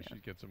think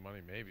she'd get some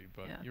money maybe.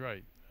 But Yeah. you're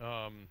right.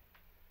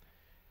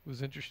 It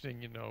was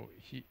interesting.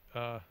 He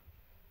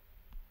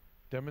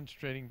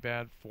demonstrating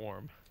bad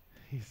form.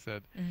 He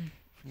said,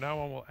 "From now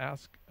on, we'll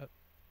ask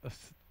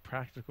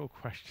practical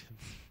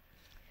questions."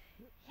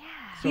 Yeah.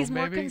 So He's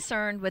more maybe-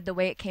 concerned with the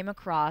way it came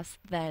across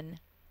than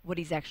what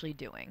he's actually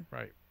doing.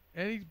 Right.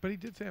 But he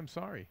did say, "I'm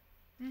sorry."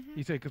 Mm-hmm.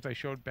 He said, "Because I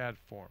showed bad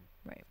form."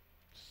 Right.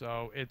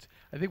 So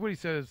I think what he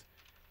says,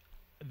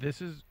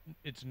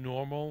 it's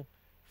normal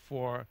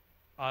for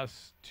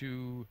us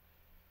to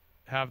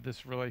have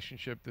this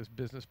relationship, this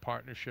business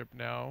partnership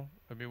now.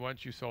 I mean,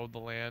 once you sold the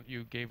land,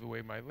 you gave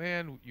away my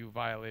land, you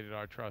violated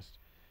our trust.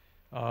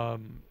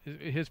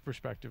 His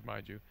perspective,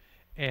 mind you.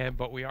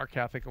 But we are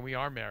Catholic and we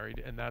are married,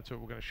 and that's what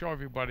we're going to show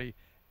everybody.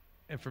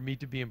 And for me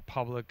to be in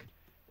public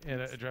in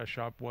a dress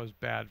shop was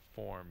bad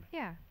form.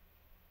 Yeah.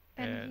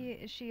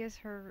 And she is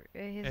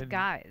his and-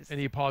 guys. And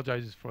he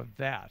apologizes for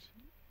that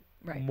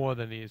Right. more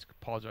than he has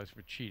apologized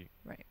for cheating.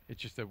 Right.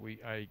 It's just that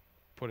I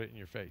put it in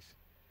your face.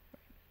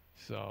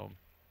 So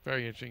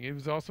very interesting. It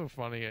was also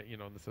funny,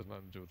 this has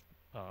nothing to do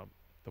with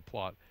the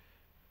plot,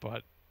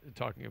 but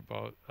talking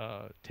about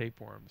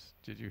tapeworms.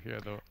 Did you hear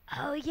the?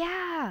 Oh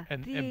yeah.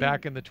 And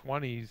back in the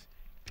 20s,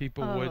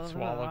 people would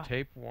swallow Ugh.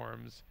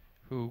 tapeworms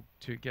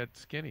to get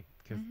skinny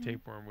because Mhm.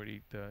 tapeworm would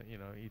eats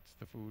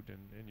the food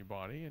in your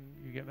body and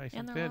you get nice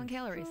And and they're thin. low in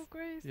calories. So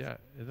gross. Yeah,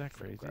 isn't that So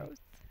crazy? gross.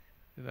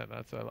 Isn't that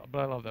nuts? But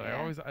I love that.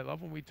 Yeah. I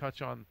love when we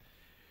touch on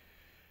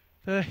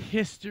the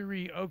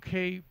history.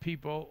 Okay,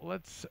 people,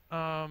 let's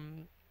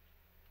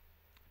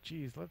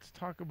let's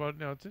talk about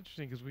now. It's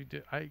interesting because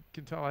I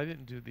can tell I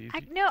didn't do these. I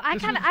This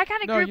kind of was-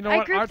 no, grouped. you know I what?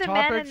 Our grouped the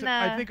men topics. and the.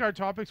 I think our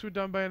topics were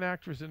done by an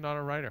actress and not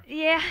a writer.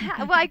 Yeah.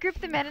 Well, I grouped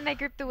the men and I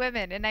grouped the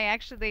women, and I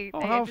actually. Oh,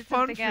 I how did fun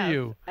something for else.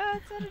 you! Oh,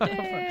 that's what I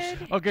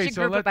did. Okay, Should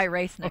so group it let's by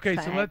race next okay,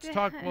 time. so let's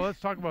talk. Well,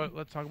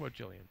 let's talk about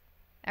Gillian.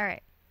 All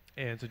right.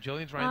 And so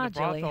Gillian's running the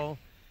Gilly. brothel,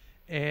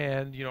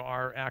 and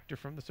our actor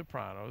from The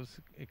Sopranos,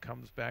 it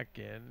comes back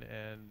in,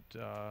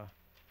 and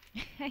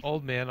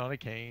old man on a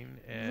cane,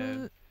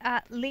 and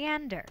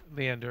Leander.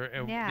 Leander,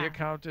 and Yeah. the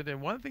accountant.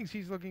 And one of the things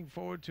he's looking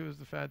forward to is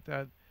the fact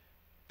that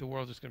the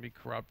world's just going to be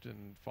corrupt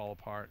and fall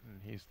apart,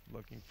 and he's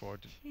looking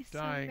forward to He's so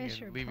dying and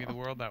leaving the miserable.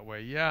 world that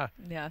way. Yeah,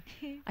 Yeah.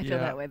 I Yeah. feel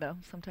that way though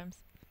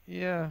sometimes.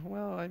 yeah.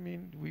 Well, I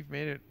mean, we've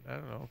made it, I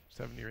don't know,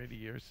 70 or 80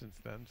 years since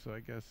then, so I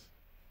guess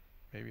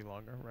maybe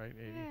longer, right?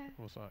 80, Yeah.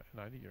 almost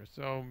 90 years.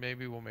 So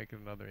maybe we'll make it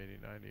another 80,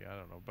 90. I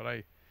don't know. But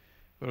it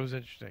was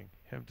interesting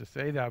him to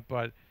say that.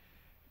 But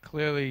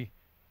clearly,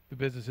 the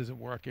business isn't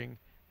working.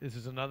 This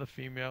is another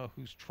female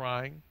who's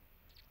trying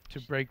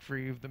to break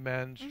free of the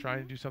men, she's trying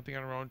to do something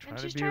on her own, trying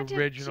And she's to be trying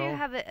original. to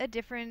have a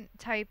different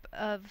type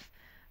of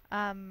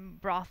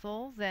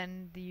brothel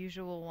than the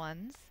usual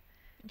ones.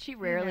 And she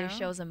rarely know?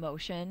 shows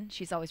emotion.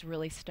 She's always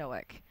really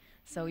stoic.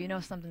 So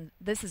something.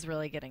 This is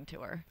really getting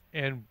to her.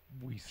 And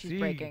we She's see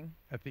breaking.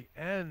 at the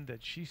end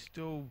that she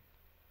still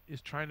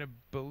is trying to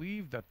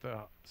believe that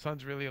the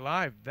son's really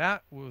alive.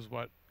 That was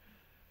what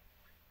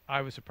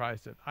I was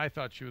surprised at. I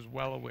thought she was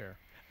well aware.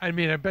 I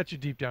mean, I bet you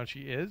deep down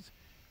she is,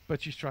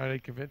 but she's trying to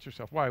convince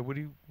herself. Why? Would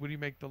he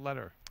make the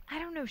letter? I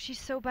don't know. She's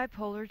so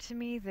bipolar to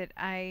me that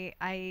I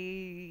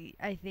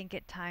think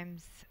at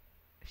times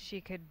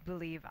she could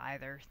believe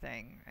either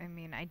thing. I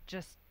mean, I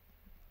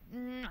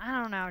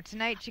don't know.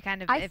 Tonight she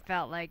kind of it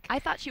felt like I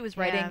thought she was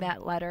writing Yeah.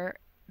 that letter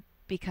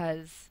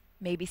because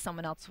maybe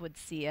someone else would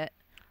see it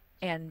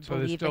and So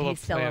there's believe that still a he's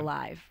still plan.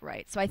 alive,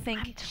 right? So I think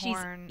I'm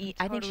torn. I think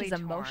Totally she's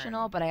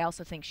emotional, torn. but I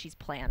also think she's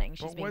planning.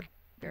 She's But being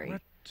very.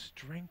 what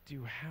strength do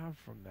you have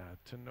from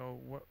that to know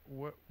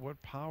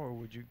what power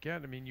would you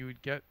get? I mean, you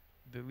would get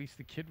at least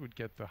the kid would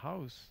get the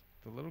house,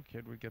 the little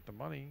kid would get the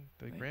money,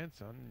 the Right.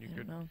 grandson. And I you don't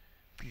could know.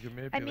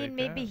 I mean,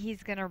 maybe that.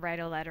 he's gonna write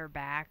a letter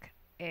back,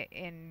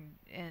 and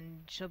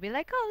she'll be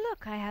like, "Oh,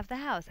 look, I have the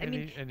house." I And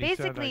mean, he said I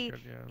basically,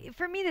 could, yeah.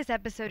 for me, this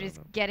episode I is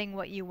don't know. getting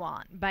what you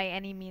want by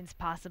any means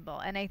possible,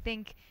 and I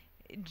think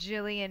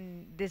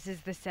Gillian, this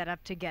is the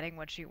setup to getting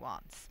what she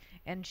wants,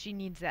 and she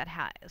needs that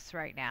house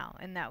right now,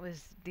 and that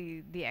was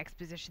the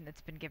exposition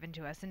that's been given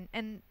to us,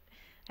 and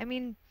I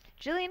mean,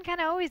 Gillian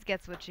kind of always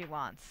gets what she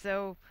wants,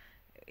 so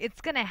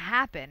it's gonna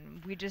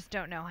happen. We just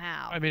don't know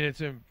how. I mean,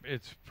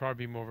 it's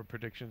probably more of a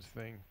predictions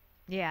thing,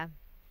 Yeah.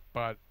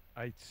 but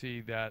I see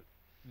that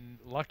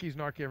Lucky's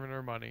not giving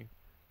her money,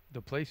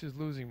 the place is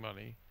losing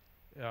money,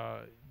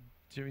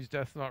 Jimmy's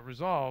death's not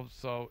resolved,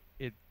 so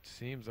it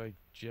seems like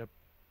Gyp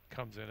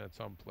comes in at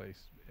some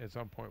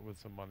point with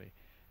some money,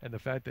 and the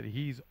fact that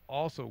he's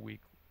also weak,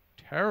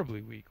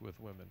 terribly weak with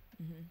women,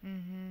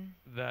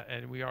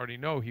 and we already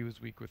know he was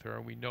weak with her,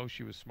 and we know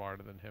she was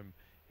smarter than him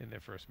in their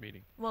first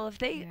meeting. Well, if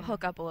they Yeah.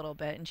 hook up a little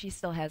bit, and she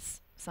still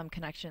has some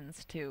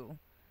connections to.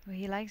 Well,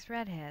 he likes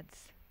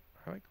redheads.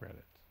 I like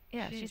Reddit.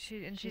 Yeah, she's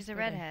a pretty.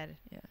 redhead,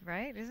 Yeah.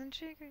 right? Isn't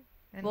she?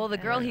 And, Well, the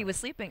girl Yeah. he was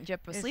sleeping,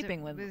 Gyp was is a-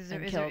 sleeping with is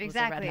and a- killed was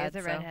exactly a redhead. is a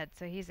so- redhead.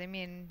 So he's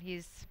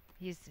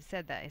He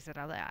said that. He said,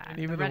 And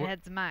the even the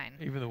redhead's mine.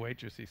 Even the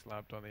waitress he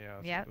slapped on the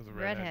ass. Yep, Was a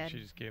redhead. redhead. She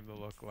just gave him the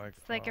look like.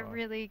 It's like a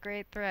really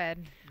great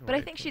thread. But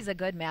I think she's a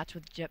good match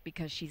with Gyp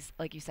because she's,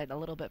 like you said, a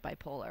little bit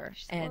bipolar,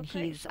 She's a little and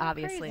crazy. he's She's a little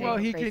obviously crazy. Well, a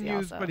he little can crazy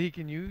use, also. but he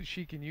can use.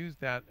 She can use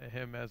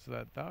him as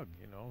that thug,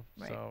 you know.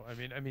 Right. So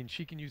I mean,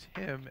 she can use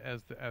him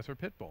as her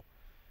pit bull,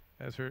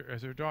 as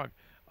her dog.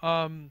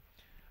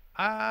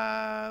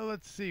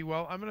 Let's see.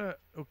 Well, I'm gonna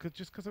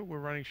just because we're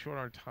running short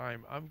on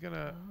time,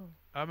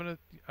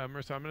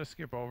 Marissa, I'm gonna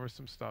skip over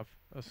some stuff.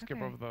 I'll skip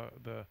Okay. over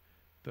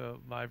the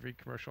live read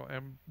commercial,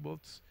 and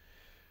let's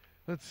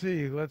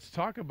see. Let's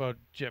talk about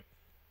Gyp.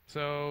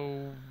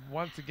 So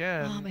once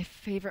again, Oh, my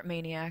favorite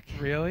maniac.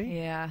 really?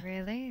 Yeah.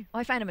 Really?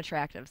 Well, I find him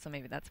attractive, so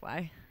maybe that's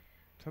why.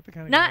 Is that the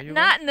kind of guy Not you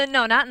not in the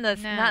not in the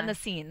Nah. not in the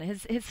scene.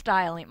 His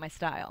style ain't my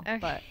style,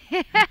 but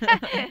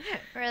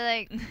We're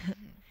like,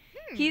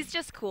 he's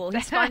just cool.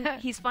 He's fun.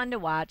 He's fun to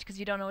watch because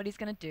you don't know what he's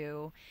gonna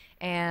do,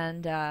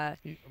 and But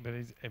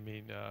he's. I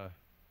mean,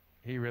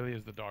 he really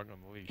is the dog on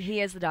the leash. he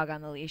is the dog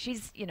on the leash.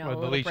 He's a When the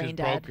little leash brain is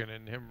dead. broken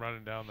and him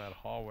running down that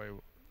hallway.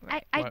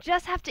 I What?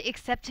 just have to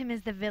accept him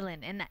as the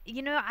villain, and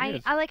you know,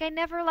 is. I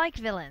never liked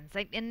villains,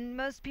 and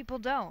most people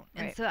don't,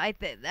 and Right. so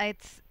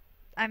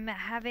I'm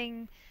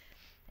having,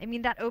 I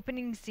mean, that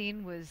opening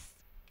scene was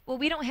Well,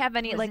 we don't have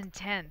any like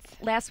intense.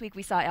 last week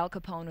we saw Al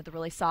Capone with a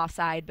really soft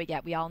side, but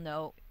yet we all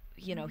know,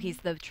 Mm-hmm. he's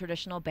the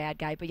traditional bad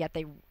guy, but yet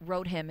they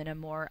wrote him in a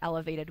more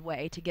elevated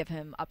way to give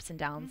him ups and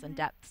downs Mm-hmm. and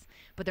depths.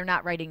 But they're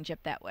not writing Gyp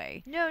that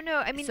way. No,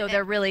 I mean, so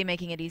they're really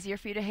making it easier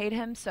for you to hate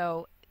him.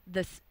 So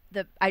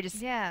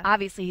Yeah.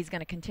 obviously he's going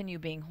to continue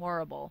being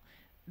horrible,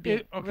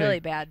 being really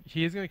bad.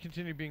 He is going to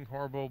continue being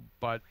horrible,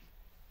 but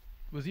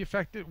was he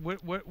affected?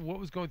 What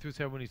was going through his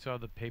head when he saw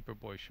the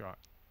paperboy shot?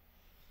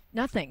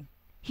 Nothing.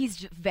 He's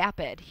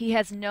vapid. He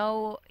has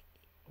no.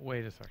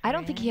 Wait a second. I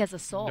don't think he has a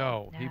soul.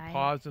 No, he No,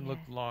 paused and yeah.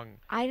 looked long.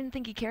 I didn't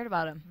think he cared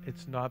about him.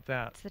 It's not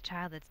that. it's the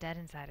child that's dead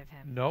inside of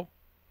him. Nope.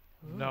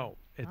 Ooh. No.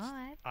 It's.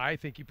 Alright. I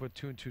think he put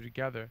two and two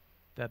together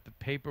that the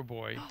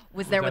paperboy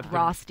Was there with at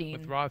Rothstein.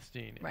 With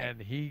Rothstein, Right.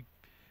 and he,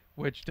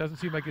 which doesn't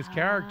seem like his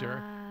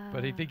character,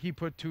 but I think he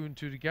put two and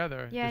two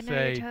together Yeah, to no,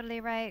 say, you're totally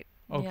right.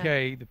 Yeah.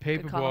 okay, the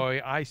Good call.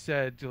 paperboy, I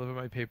said deliver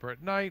my paper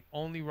at night.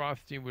 Only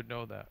Rothstein would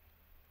know that.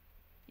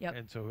 Yep.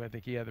 And so I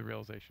think he had the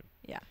realization.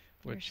 Yeah.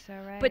 Which You're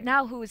so right. But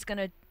now who's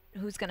gonna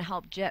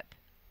help Gyp?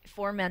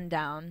 4 men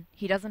down.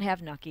 He doesn't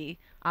have Nucky.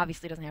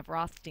 Obviously doesn't have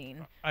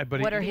Rothstein. but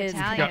What he, are his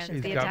he's got, Italians,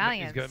 he's the got,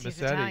 Italians. He's got He's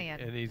Massetti, Italian.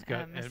 and he's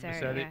got and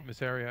Masseria.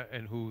 Masseria,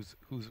 and who's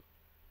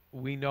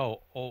we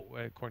know,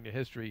 according to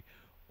history,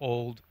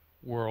 old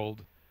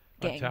world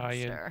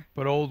Italian, Gangster.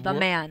 but old The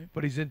man.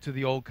 But he's into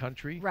the old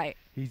country. Right.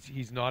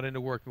 He's not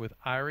into working with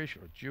Irish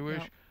or Jewish.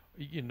 Nope.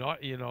 You're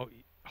not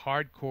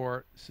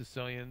hardcore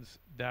Sicilians.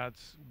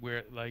 That's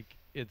where like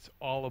it's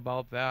all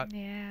about that.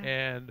 Yeah.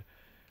 And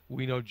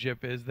we know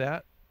Gyp is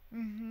that.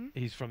 Mm-hmm.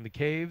 He's from the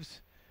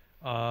caves.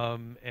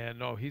 And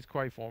no, he's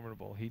quite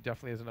formidable. He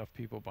definitely has enough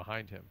people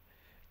behind him.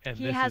 And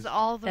He this has is,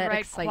 all the That right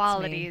excites me.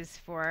 qualities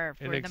for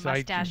It the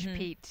excites you. mustache Mhm.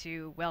 Pete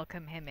to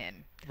welcome him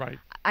in. right.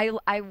 I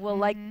will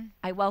Mhm.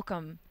 I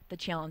welcome the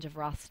challenge of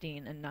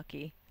Rothstein and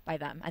Nucky by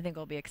them. I think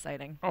it'll be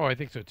exciting. Oh, I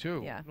think so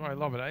too. Yeah. No, I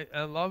love it.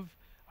 I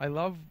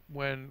love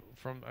when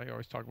I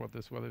always talk about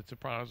this, whether it's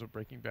Sopranos or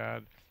Breaking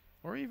Bad,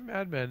 or even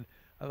Mad Men.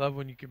 I love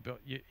when you can build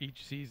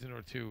each season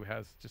or two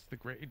has just the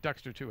great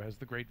Dexter too has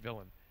the great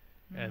villain,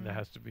 and that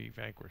has to be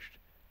vanquished.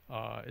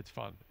 It's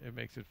fun. It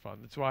makes it fun.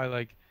 That's why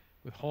like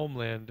with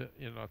Homeland,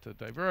 not to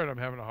divert, I'm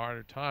having a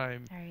harder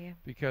time Are you?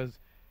 because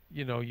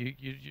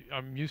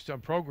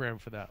I'm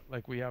programmed for that.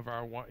 Like we have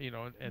our one,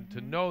 and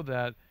to know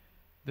that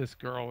this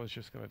girl is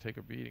just going to take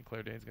a beating.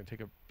 Claire Dane's going to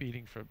take a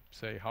beating for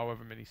say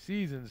however many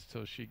seasons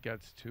till she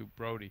gets to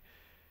Brody.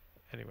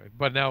 Anyway,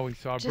 but now we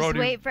saw Just Brody.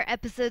 wait for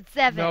episode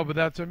 7. No, but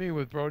that's what I mean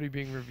with Brody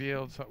being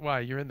revealed. So, why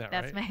you're in that,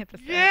 That's right? my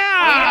episode.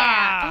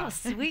 Yeah. Oh,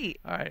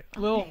 sweet. All right,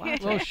 wow.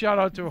 little shout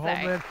out to Sorry.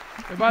 Homeland.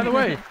 And by the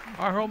way,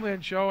 our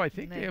Homeland show, I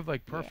think they No, have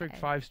like perfect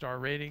yeah. 5-star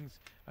ratings.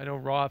 I know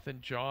Roth and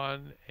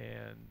John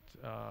and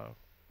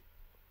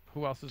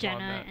who else is on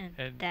Jenna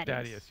that? and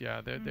Thaddeus.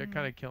 Yeah, they're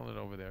kind of killing it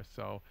over there.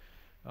 So,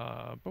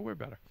 but we're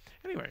better.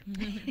 Anyway,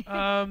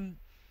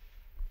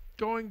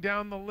 going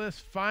down the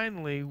list,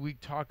 finally we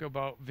talk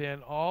about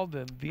Van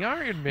Alden, the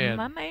Iron Man,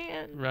 My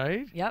man.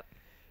 right? Yep.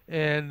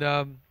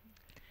 And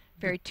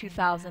Very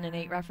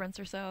 2008 reference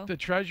or so. the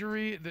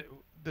Treasury.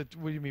 What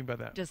do you mean by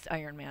that? Just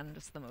Iron Man,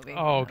 just the movie.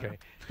 Oh, okay.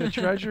 The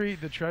Treasury.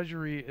 The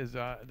Treasury is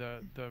the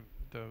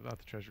not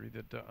the Treasury.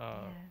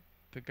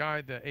 The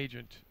guy, the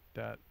agent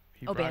that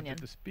he bribed O'Banion.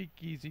 at the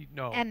speakeasy.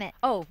 No, Emmett.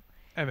 Oh,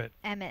 Emmett.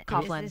 Emmett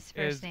Coughlin. is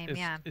his first name,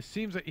 yeah. It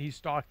seems like he's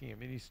stalking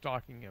him, and he's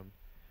stalking him,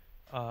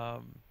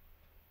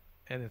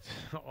 and it's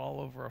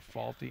all over a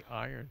faulty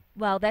iron.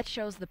 well, that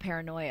shows the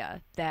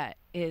paranoia that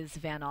is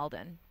Van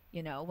Alden.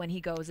 When he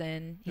goes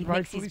in, he And thinks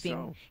rightfully he's being,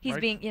 so. he's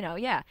Right. being,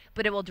 yeah.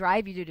 But it will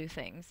drive you to do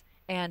things.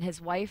 And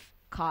his wife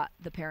caught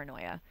the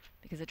paranoia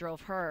because it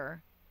drove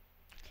her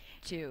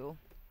to.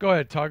 Go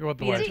ahead, talk about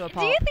the Be wife. into a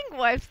Do you think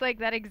wives like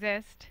that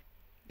exist?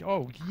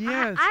 Oh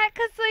yes.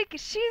 Cause like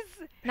she's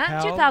Not in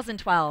Hell.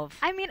 2012.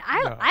 I mean,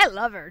 No. I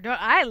love her. No,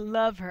 I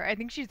love her. I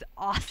think she's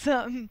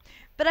awesome.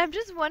 But I'm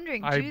just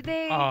wondering, do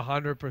they?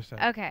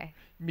 100%. Okay.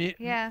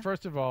 Yeah.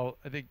 First of all,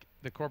 I think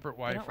the corporate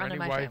They wife, don't or run in any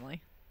my wife,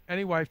 family.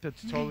 any wife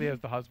that's totally has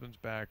the husband's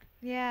back,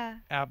 Yeah.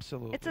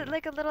 absolutely. It's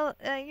like a little,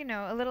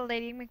 a little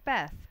Lady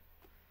Macbeth.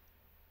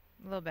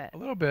 A little bit. A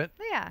little bit.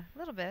 Yeah, a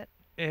little bit.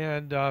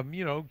 And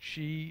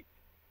she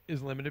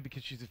is limited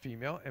because she's a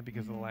female and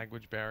because of the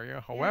language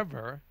barrier.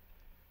 However,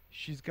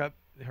 she's got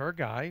her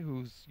guy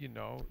who's,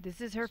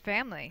 This is her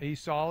family. he's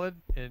solid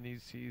and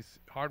he's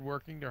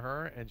hardworking to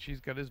her, and she's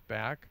got his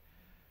back.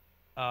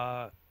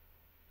 And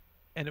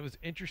it was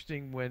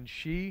interesting when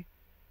she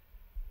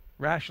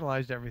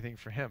rationalized everything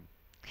for him.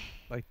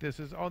 Like, this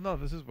is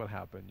what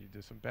happened. You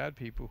did some bad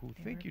people who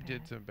They think were you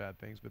did bad. some bad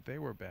things, but they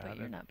were bad. But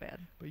you're not bad.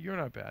 But you're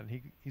not bad.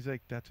 And he's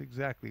like, that's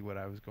exactly what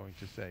I was going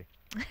to say.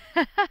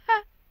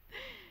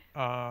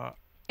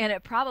 And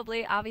it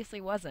probably,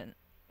 obviously, wasn't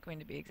going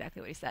to be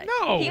exactly what he said.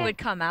 No. He would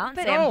come out and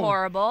But say, I'm No.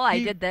 horrible. I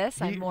He- did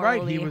this. I'm Right,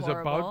 morally he was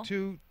horrible. about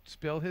to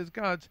spill his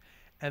guts,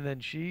 and then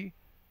she,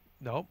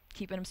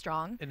 Keeping him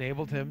strong.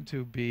 enabled him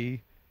to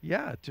be,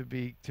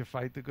 to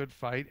fight the good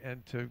fight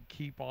and to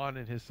keep on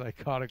in his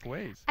psychotic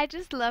ways. I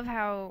just love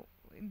how,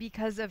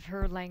 because of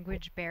her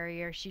language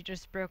barrier, she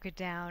just broke it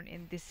down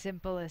in the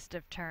simplest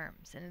of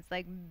terms. And it's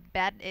like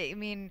bad. I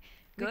mean,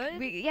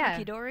 Good? yeah.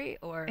 Hunky-dory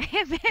or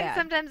And bad?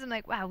 sometimes I'm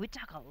like, wow, we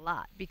talk a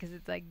lot because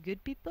it's like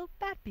good people,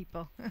 bad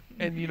people. And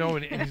and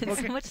he's It's so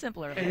looking, much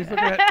simpler. and he's than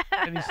looking at,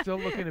 and he's still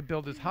looking to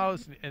build his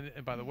house. And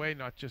by the way,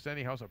 not just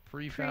any house, a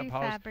prefab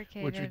house, which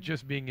was Prefabricated.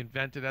 just being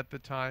invented at the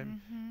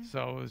time. Mhm.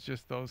 So it was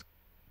just those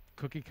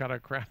cookie cutter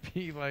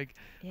crappy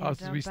Yeah,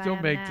 houses don't we buy still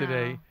 'em make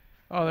today. now.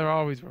 Oh, they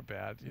always were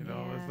bad. There's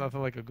Yeah.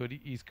 nothing like a good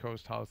East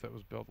Coast house that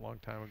was built a long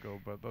time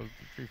ago. But those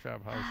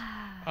prefab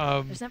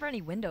house. There's never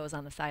any windows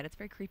on the side. It's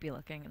very creepy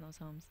looking in those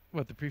homes.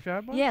 What, the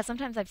prefab ones? Yeah,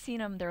 sometimes I've seen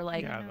them. They're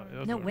like, Yeah,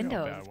 those no are real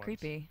windows. bad It's ones.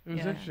 creepy. It was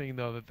Yeah. interesting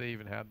though that they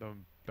even had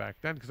them back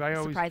then, because I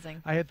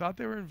Surprising. had thought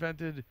they were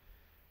invented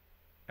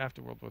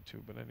after World War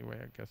II. But anyway,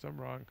 I guess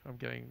I'm wrong.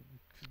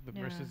 The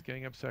Yeah. Marissa's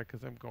getting upset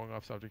because I'm going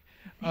off subject.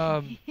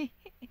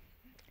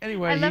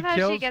 Anyway, I love he how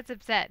kills. she gets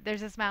upset.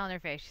 There's a smile on her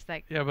face. She's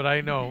like, Yeah, but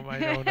I know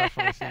enough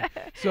when I see it.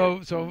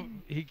 So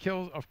he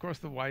kills, of course,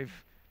 the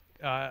wife.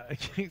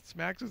 He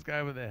smacks this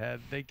guy with the head.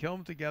 They kill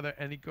him together,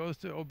 and he goes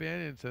to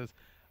O'Banion and says,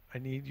 "I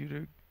need you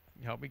to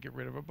help me get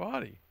rid of her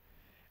body."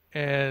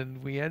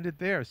 And we end it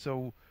there.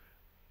 So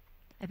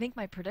I think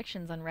my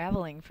prediction's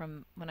unraveling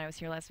from when I was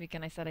here last week,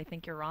 and I said, I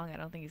think you're wrong. I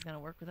don't think he's going to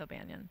work with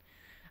O'Banion.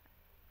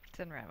 it's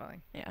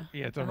unraveling. Yeah.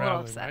 it's I'm a little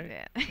unraveling, upset. right?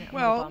 Yeah. Yeah, I'm a little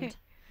Well, bummed.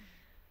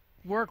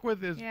 Work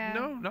with is Yeah.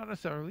 no, not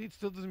necessarily. It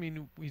still doesn't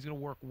mean he's going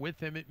to work with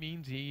him. It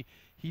means he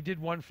did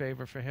one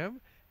favor for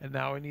him, and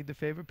now I need the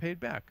favor paid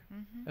back.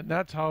 Mhm. And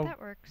that's how That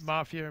works.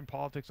 mafia and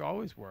politics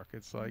always work.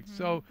 It's like Mhm.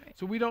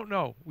 so we don't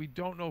know. We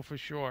don't know for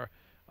sure.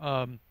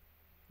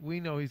 We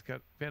know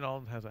Van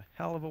Alden has a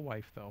hell of a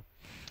wife though.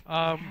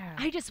 Yeah.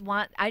 I just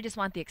want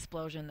the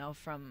explosion though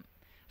from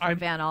I'm-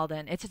 Van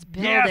Alden. It's just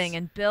Yes! building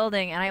and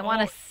building, and I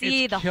want Oh, to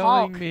see it's the killing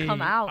Hulk me. come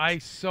out. I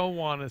so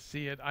want to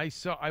see it.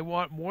 I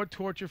want more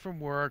torture from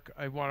work.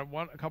 I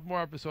want a couple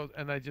more episodes,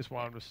 and I just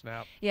want him to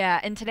snap. Yeah,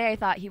 and today I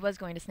thought he was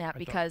going to snap I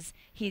thought- because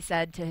he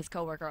said to his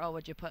coworker, "Oh,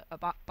 would you put a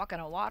bucket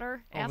of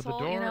water, Over the asshole?"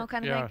 door?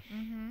 Kind of Yeah. thing.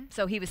 Mm-hmm.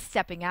 So he was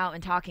stepping out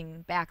and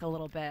talking back a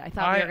little bit. I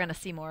thought we were going to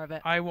see more of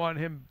it. I want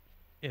him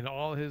in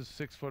all his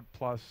 6 foot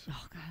plus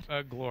Oh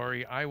God.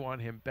 glory. I want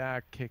him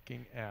back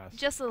kicking ass.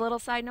 Just a little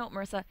side note,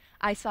 Marissa.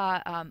 I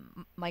saw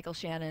Michael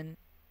Shannon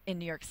in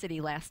New York City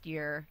last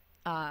year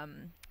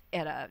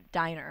at a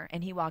diner,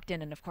 and he walked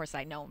in, and of course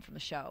I know him from the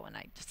show, and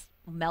I just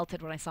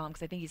melted when I saw him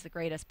because I think he's the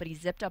greatest. But he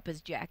zipped up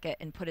his jacket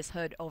and put his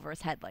hood over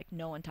his head like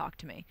no one talked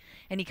to me,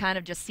 and he kind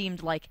of just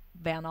seemed like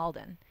Van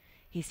Alden.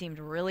 He seemed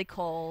really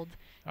cold.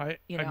 I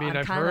you know, mean, I'm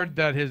I've kinda- heard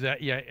that his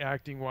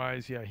acting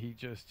wise, he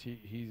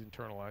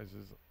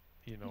internalizes,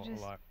 He a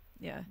just- lot.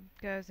 Yeah,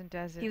 Goes and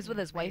does it. he was with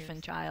and his wife and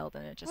leaves. child,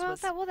 and it just Well,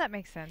 was. that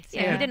makes sense.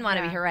 Yeah, he didn't want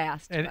to be Yeah.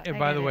 harassed. And, but- and I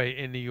by get the it. way,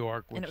 in New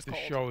York, And it which was the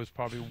cold. show is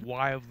probably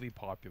wildly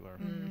popular,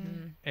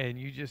 Mhm. and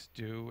you just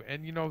do,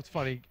 and it's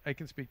funny. I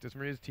can speak to this.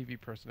 Maria's TV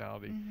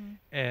personality, Mhm.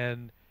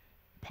 and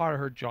part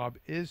of her job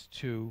is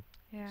to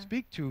Yeah.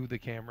 speak to the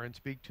camera and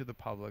speak to the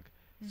public.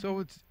 Mm-hmm. So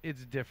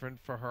it's different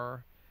for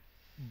her,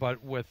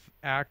 but with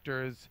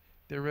actors,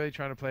 they're really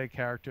trying to play a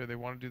character. They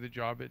want to do the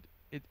job.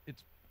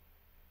 It's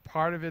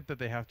part of it that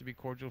they have to be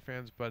cordial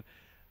fans, but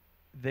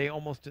they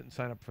almost didn't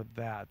sign up for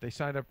that. They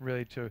signed up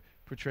really to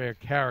portray a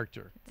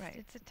character. Right.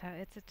 It's a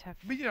tough.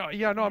 But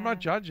I'm not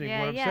judging. Yeah,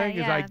 What I'm yeah, saying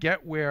is I yeah.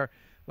 get where,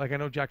 like I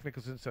know Jack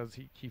Nicholson says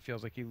he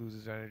feels like he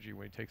loses energy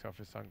when he takes off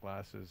his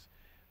sunglasses.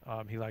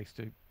 He likes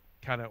to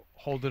kind of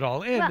hold it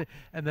all in Well,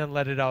 and then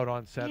let it out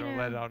on set you or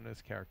let it know, out in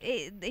his character.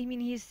 I mean,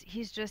 he's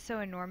just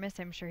so enormous.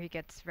 I'm sure he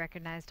gets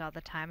recognized all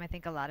the time. I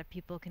think a lot of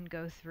people can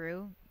go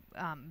through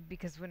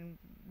because when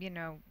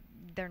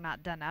they're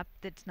not done up,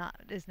 it's not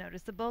as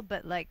noticeable.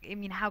 But like, I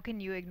mean, how can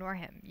you ignore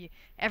him? You,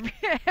 every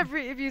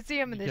if you see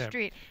him in the can't.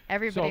 street,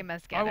 everybody So,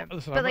 must get him.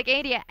 listen, But like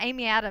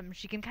Amy Adams,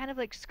 she can kind of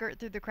like skirt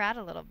through the crowd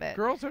a little bit.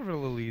 Girls have it a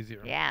little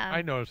easier. Yeah.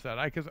 I noticed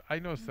that. Because I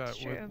noticed that.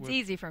 True. It's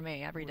easy for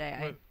me every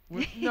day.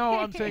 No,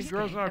 I'm saying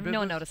girls in our If business. no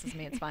one notices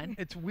me, it's fine.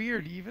 It's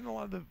weird. Even a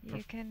lot of the.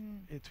 You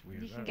can. It's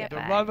weird. You can get A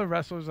by. lot of the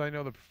wrestlers I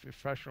know, the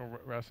professional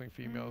wrestling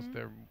females,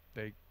 Mhm.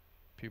 they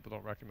people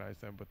don't recognize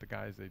them, but the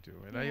guys they do.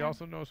 And I Yeah.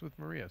 also notice with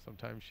Maria,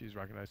 sometimes she's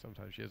recognized,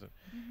 sometimes she isn't.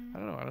 Mhm. I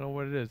don't know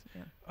what it is.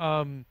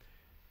 Yeah.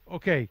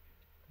 Okay,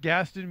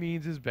 Gaston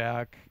Means is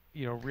back.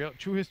 You know, real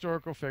true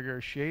historical figure,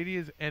 shady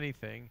as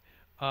anything.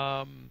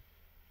 And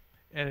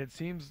it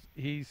seems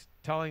he's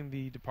telling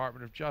the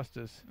Department of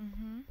Justice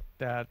Mhm.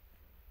 that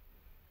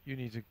you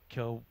need to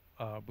kill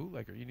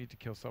bootlegger. You need to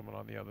kill someone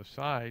on the other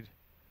side.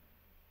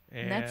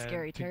 And that's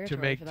scary to territory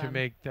make for to them.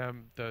 make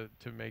them to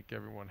make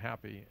everyone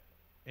happy.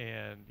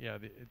 And yeah,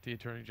 the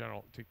Attorney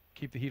General, to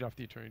keep the heat off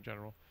the Attorney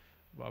General,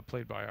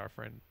 played by our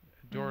friend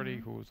Doherty,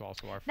 Mhm. who was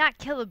also our Not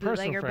kill a personal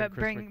bootlegger, friend, but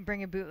Chris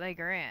bring a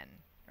bootlegger in,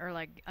 or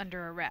like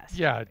under arrest.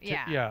 yeah,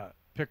 yeah.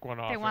 pick one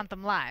off. They want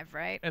them live,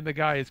 right? And the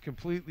guy is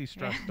completely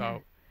stressed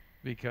out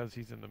because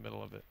he's in the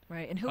middle of it.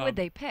 Right. And who would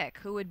they pick?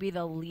 Who would be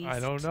the least? I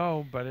don't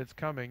know, but it's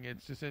coming.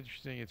 It's just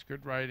interesting. It's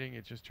good writing.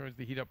 It just turns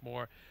the heat up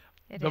more.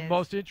 It The is.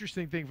 most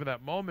interesting thing for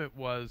that moment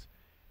was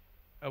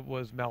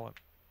Mellon,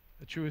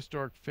 a true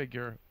historic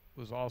figure.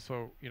 Was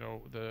also, you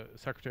know, the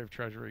Secretary of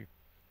Treasury.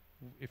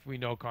 If we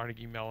know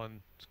Carnegie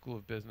Mellon School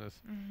of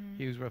Business, Mhm.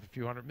 he was worth a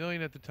few $100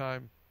 million at the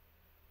time,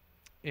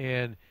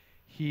 and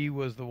he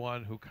was the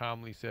one who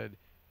calmly said,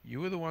 "You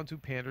were the ones who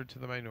pandered to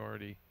the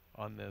minority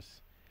on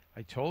this.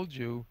 I told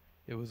you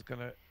it was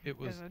a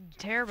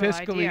terrible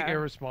fiscally idea.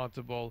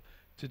 irresponsible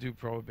to do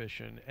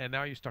prohibition, and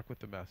now you're stuck with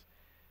the mess."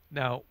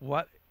 Now,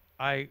 what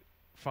I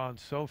found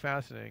so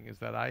fascinating is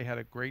that I had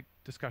a great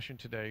discussion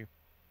today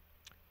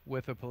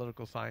with a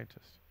political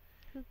scientist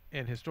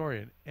and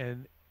historian,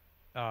 and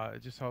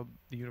just how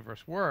the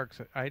universe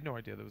works. I had no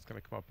idea that was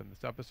going to come up in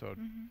this episode.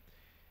 Mhm.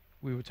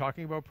 We were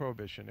talking about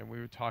prohibition, and we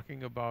were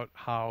talking about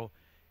how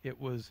it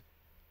was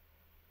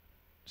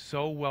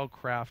so well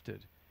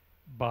crafted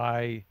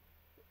by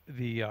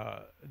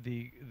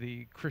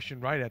the Christian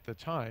right at the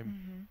time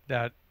Mhm.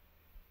 that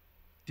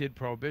did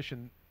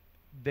prohibition.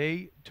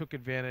 They took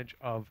advantage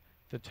of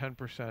the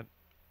 10%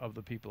 of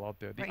the people out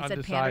there, the Right, he said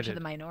undecided. pander to the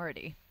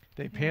minority.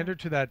 They pandered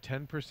to that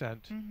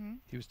 10%. Mhm.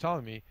 He was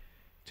telling me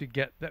to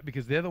get that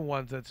because they're the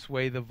ones that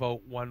sway the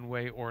vote one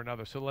way or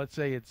another. So let's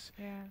say it's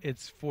Yeah.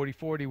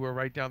 40-40, we're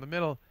right down the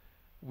middle.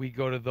 We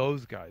go to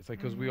those guys, like,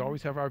 because we Mhm.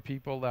 always have our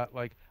people that,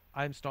 like,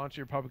 I'm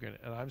staunchly Republican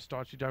and I'm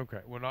staunchly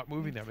Democrat. We're not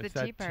moving them. It's It's the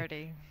that Tea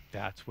Party.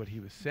 that's what he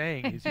was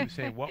saying. He was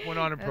saying what went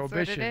on in That's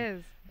Prohibition. what it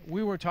is.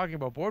 We weren't talking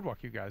about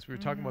Boardwalk, you guys. We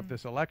were talking about Mhm.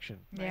 this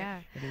election.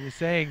 Yeah. And he was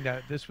saying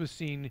that this was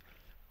seen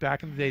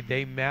back in the day.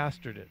 They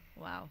mastered it.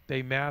 Wow.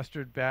 They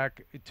mastered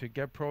back to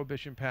get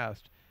Prohibition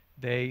passed.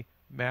 They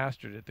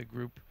mastered it. The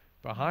group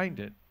behind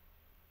it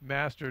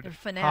mastered They're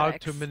how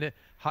fanatics. to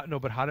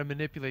how to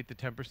manipulate the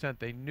 10%.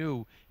 They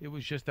knew it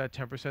was just that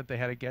 10% they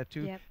had to get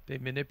to. Yep. They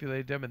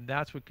manipulated them, and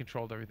that's what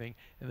controlled everything.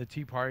 And the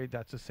Tea Party,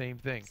 that's the same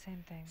thing.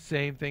 Same thing.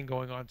 Same thing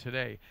going on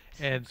today.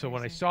 So And so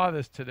when I crazy. saw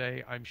this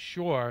today, I am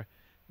sure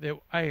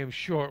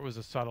it was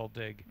a subtle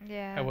dig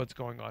Yeah. at what's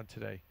going on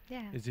today.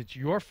 Yeah. Is it's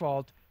your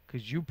fault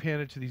because you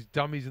pandered to these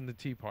dummies in the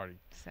Tea Party.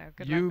 So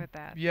good You- luck with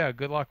that. Yeah,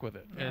 good luck with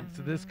it. And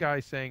so this Mhm.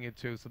 guy's saying it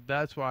too. So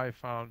that's why I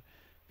found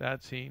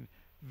that scene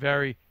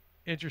very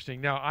interesting.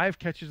 Now, I have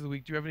catches of the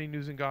week. Do you have any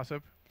news and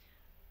gossip?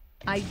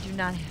 I do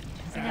not have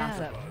news and Yeah.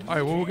 gossip. All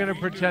right, well, we're going to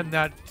pretend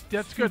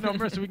that's good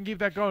number, so we can keep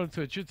that going.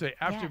 So it should say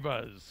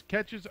AfterBuzz,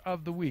 catches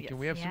of the week. Yes. And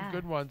we have some Yeah.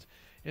 good ones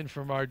in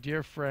from our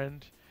dear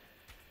friend,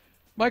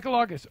 Michael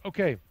August.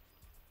 Okay.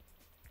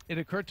 It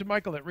occurred to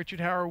Michael that Richard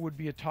Harrow would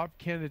be a top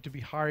candidate to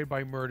be hired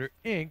by Murder,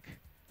 Inc.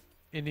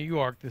 in New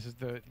York. This is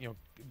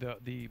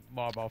the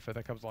mob outfit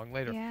that comes along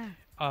later.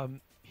 Yeah.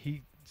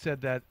 He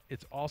said that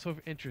it's also of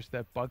interest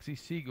that Bugsy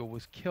Siegel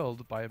was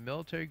killed by a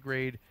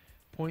military-grade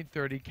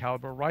 .30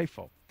 caliber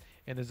rifle,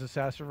 and his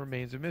assassin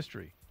remains a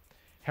mystery.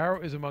 Harrow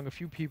is among a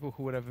few people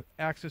who would have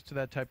access to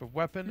that type of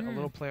weapon. A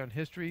little play on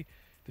history.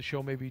 The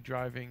show may be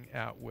driving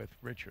at with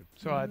Richard.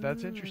 So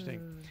that's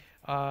interesting.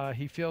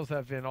 He feels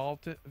that Van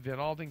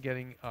Alden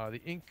getting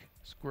the ink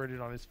squirted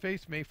on his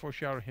face may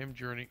foreshadow him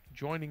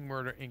joining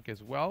Murder, Inc.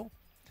 as well.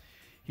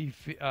 He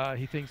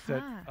thinks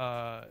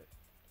that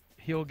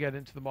he'll get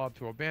into the mob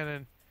through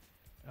O'Bannon,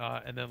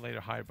 and then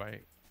later hired by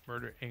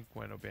Murder, Inc.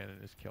 when O'Bannon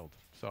is killed.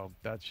 So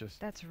that's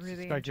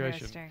really speculation.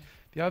 interesting.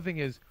 The other thing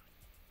is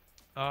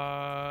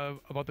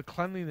about the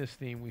cleanliness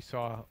theme we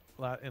saw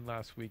in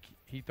last week.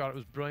 He thought it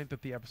was brilliant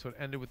that the episode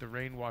ended with the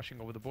rain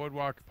washing over the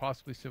boardwalk,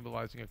 possibly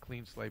symbolizing a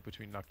clean slate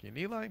between Nucky and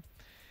Eli.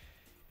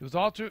 It was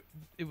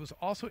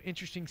also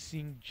interesting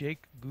seeing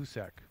Jake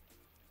Gusek,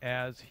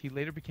 as he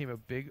later became a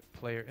big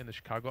player in the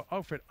Chicago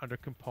outfit under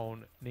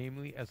Capone,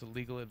 namely as a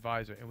legal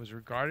advisor, and was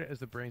regarded as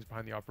the brains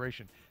behind the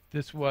operation.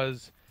 This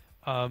was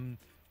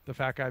the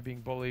fat guy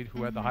being bullied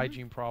who had the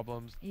hygiene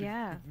problems,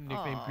 Yeah.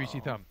 nicknamed Greasy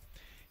Thumb.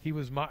 He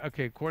was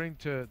okay. According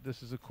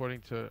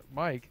to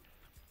Mike,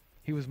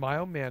 he was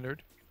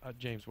mild-mannered.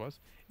 James was,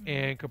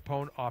 and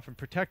Capone often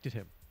protected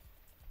him,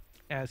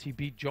 as he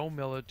beat Joe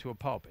Miller to a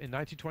pulp. In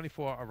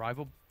 1924, a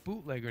rival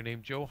bootlegger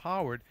named Joe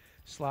Howard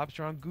slaps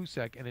John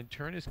Gusak and in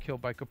turn is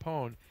killed by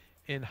Capone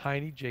in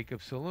Heine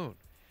Jacobs' saloon.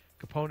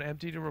 Capone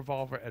emptied a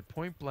revolver at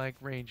point-blank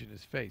range in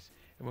his face,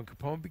 and when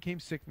Capone became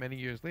sick many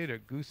years later,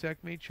 Gusak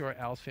made sure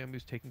Al's family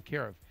was taken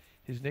care of.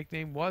 His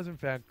nickname was, in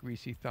fact,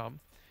 Greasy Thumb,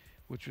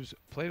 which was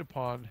played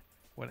upon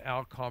when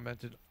Al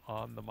commented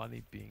on the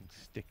money being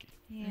sticky.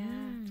 Yeah.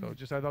 Mm.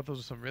 So I thought those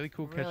were some really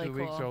cool catches Really of the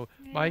week. cool. So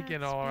Yeah, Mike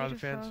and it's all our other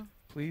fans, beautiful.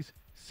 please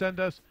send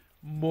us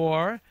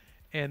more.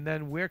 And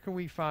then where can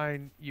we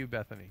find you,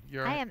 Bethany?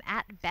 I am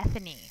at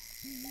Bethany.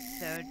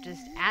 So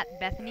just at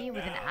Bethany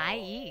with an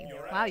IE.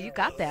 Wow, you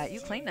got that.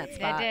 You claimed that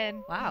spot. I did.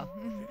 Wow.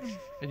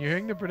 And you're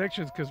hearing the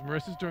predictions because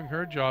Marissa's doing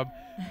her job,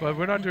 but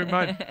we're not doing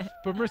mine.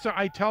 But Marissa,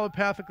 I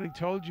telepathically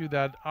told you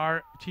that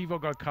our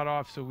TiVo got cut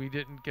off, so we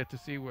didn't get to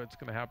see what's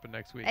going to happen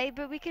next week. Hey,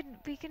 but could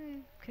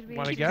we?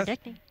 Want to Keep guess?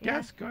 predicting.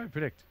 Yes, go ahead,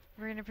 predict.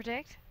 We're gonna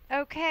predict.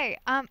 Okay.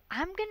 I'm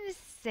gonna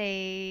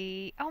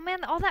say. Oh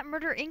man, all that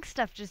Murder Inc.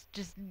 stuff just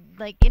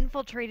like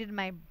infiltrated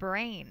my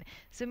brain.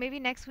 So maybe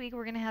next week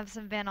we're gonna have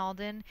some Van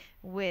Alden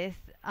with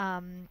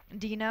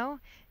Dino,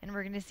 and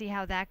we're gonna see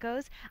how that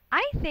goes.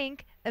 I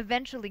think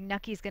eventually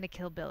Nucky's gonna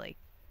kill Billie.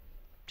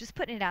 Just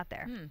putting it out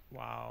there.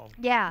 Wow.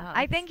 Yeah, Wow,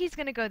 I think he's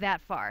gonna go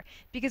that far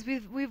because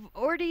we've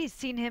already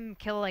seen him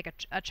kill like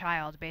a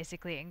child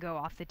basically and go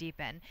off the deep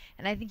end,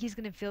 and I think he's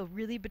gonna feel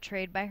really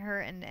betrayed by her,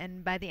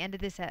 and by the end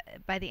of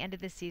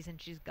this season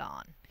she's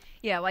gone.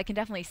 Yeah, well, I can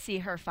definitely see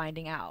her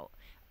finding out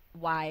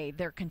why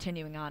they're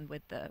continuing on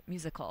with the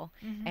musical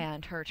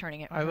and her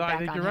turning it her I back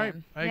think on you're right.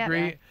 him. I Yeah.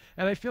 agree.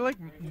 And I feel like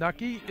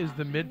Nucky is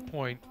the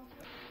midpoint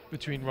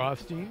between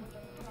Rothstein,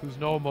 who's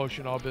no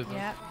emotion, all business,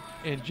 Yep.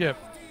 and Gyp,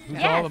 who's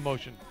Yes. all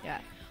emotion. Yeah.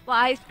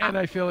 Well, And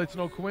I feel it's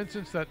no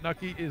coincidence that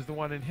Nucky is the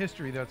one in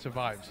history that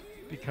survives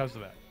because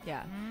of that.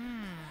 yeah.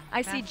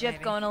 I see Gyp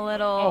Fascinating. going a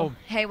little Oh.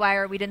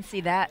 haywire. We didn't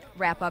see that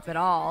wrap up at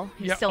all.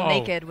 He's Yeah, still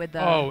naked with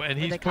the and with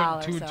he's the putting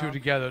collar, two and so. two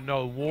together.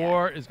 No,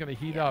 war is going to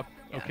heat Yeah. up,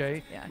 Yeah.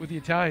 okay, Yeah. with the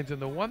Italians.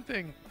 And the one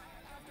thing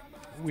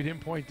we didn't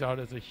point out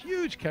as a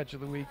huge catch of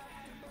the week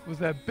was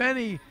that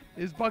Benny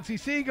is Bugsy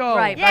Siegel.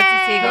 Right, Yay!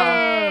 Bugsy Siegel.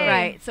 Yay!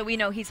 Right, so we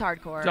know he's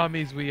hardcore.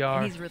 Dummies we are.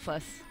 And he's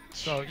ruthless.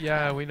 So,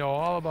 yeah, we know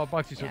all about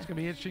Bugsy, so Yeah. it's going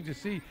to be interesting to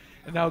see.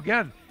 And now,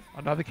 again,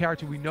 another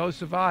character we know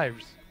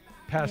survives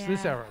past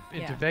this Yeah. era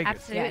into Yeah. Vegas.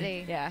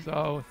 Absolutely. Yeah.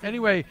 So,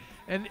 anyway,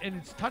 and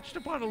it's touched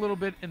upon a little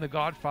bit in The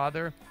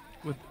Godfather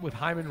with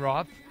Hyman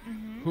Roth,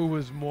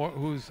 who's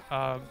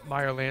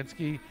Meyer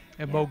Lansky,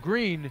 and Mo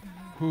Green,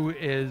 who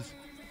is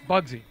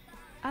Bugsy.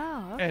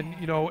 Oh, okay. And,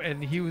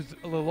 and he was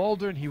a little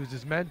older, and he was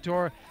his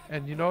mentor.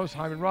 And you notice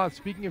Hyman Roth,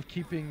 speaking of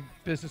keeping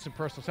business and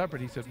personal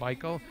separate, he said,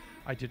 Michael,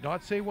 I did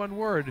not say one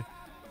word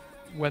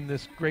when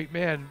this great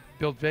man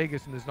built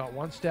Vegas, and there's not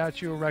one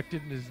statue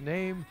erected in his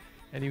name,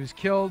 and he was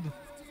killed.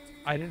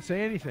 I didn't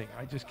say anything.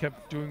 I just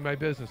kept doing my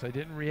business. I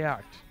didn't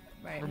react.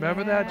 Right.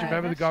 Remember that? Do you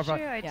remember The that's Godfather?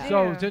 true, I Yeah. do.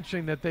 So it's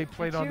interesting that they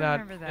played do on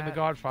that remember in The that.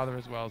 Godfather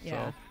as well.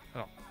 Yeah.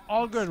 So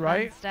all good, Fun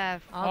right?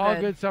 stuff. All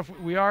good stuff.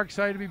 We are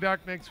excited to be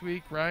back next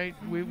week, right?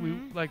 We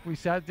Mm-hmm. we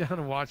sat down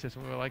and watched this,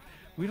 and we were like,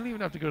 we don't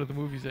even have to go to the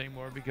movies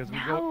anymore because we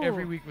go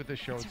every No. week with this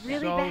show. It's really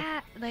so,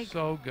 bad. Like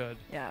so good.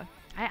 Yeah.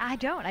 I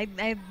don't.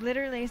 I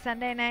literally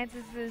Sunday nights.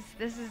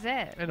 This is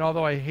it. And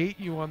although I hate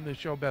you on the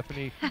show,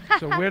 Bethany,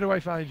 so where do I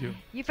find you?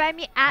 You find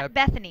me at At-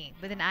 Bethany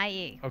with an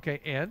IE. Okay,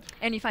 and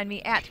And you find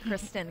me at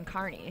Kristen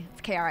Carney.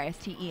 It's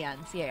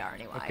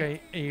KristenCarney.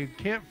 okay, and you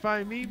can't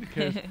find me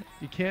because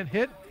you can't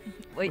hit.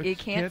 What what you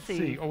can't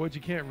see. or what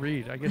you can't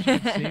read. I guess you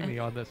can see me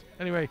on this.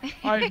 Anyway,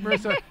 all right,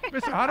 Marissa,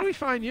 how do we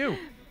find you?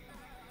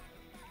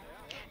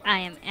 I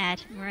am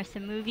at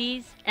Marissa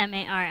Movies,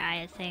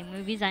 Marisa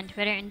Movies on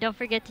Twitter. And don't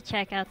forget to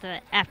check out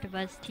the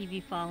AfterBuzz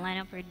TV fall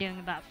lineup. We're doing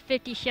about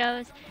 50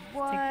 shows.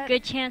 What? So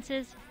good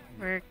chances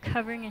we're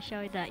covering a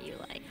show that you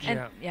like. And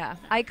Yeah.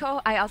 I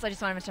also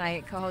just want to mention I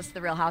co-host the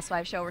Real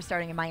Housewives show. We're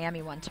starting a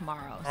Miami one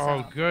tomorrow.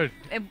 Oh, So good.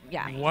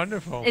 yeah.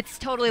 Wonderful. It's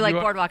totally like You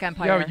are- Boardwalk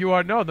Empire. Yeah, you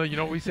are. No, you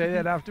know what we say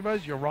at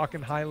AfterBuzz? You're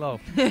rocking high-low.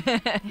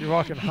 You're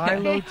rocking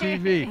high-low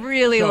TV.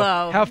 Really So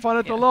low. Have fun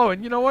at the low.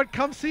 And you know what?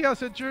 Come see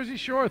us at Jersey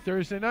Shore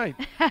Thursday night.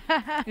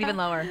 Even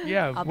lower.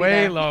 Yeah, I'll be way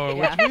there. lower,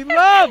 Yeah. which we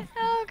love.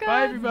 Oh God.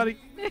 Bye, everybody.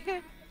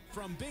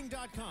 From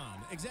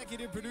Bing.com,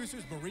 executive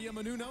producers Maria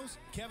Menounos,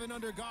 Keven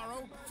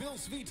Undergaro, Phil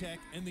Svitek,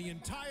 and the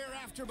entire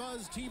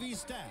AfterBuzz TV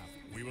staff.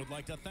 We would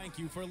like to thank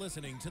you for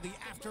listening to the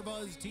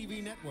AfterBuzz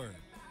TV network.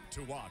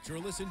 To watch or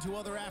listen to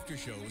other after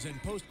shows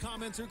and post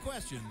comments or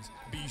questions,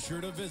 be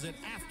sure to visit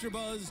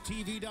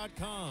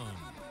AfterBuzzTV.com.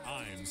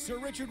 I'm Sir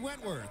Richard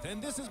Wentworth,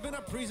 and this has been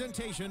a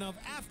presentation of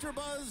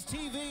AfterBuzz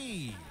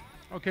TV.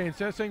 Okay,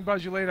 instead of saying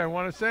Buzz You Later, I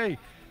want to say,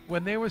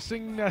 when they were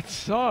singing that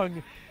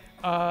song,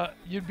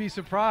 you'd be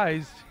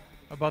surprised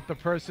about the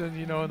person,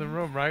 in the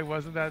room, right?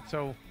 Wasn't that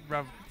so?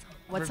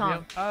 What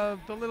song? The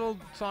little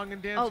song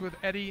and dance Oh. with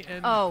Eddie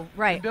and, Oh,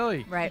 right. and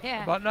Billie. Right.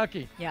 Yeah. About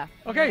Nucky. Yeah.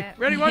 Okay, Yeah.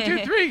 ready? 1, 2,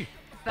 3.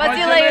 Buzz you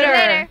See you later.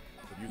 later.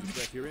 The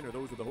music herein are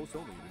those of the hosts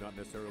only and do not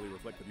necessarily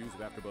reflect the views of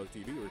AfterBuzz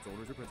TV or its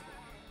owners or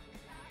principals.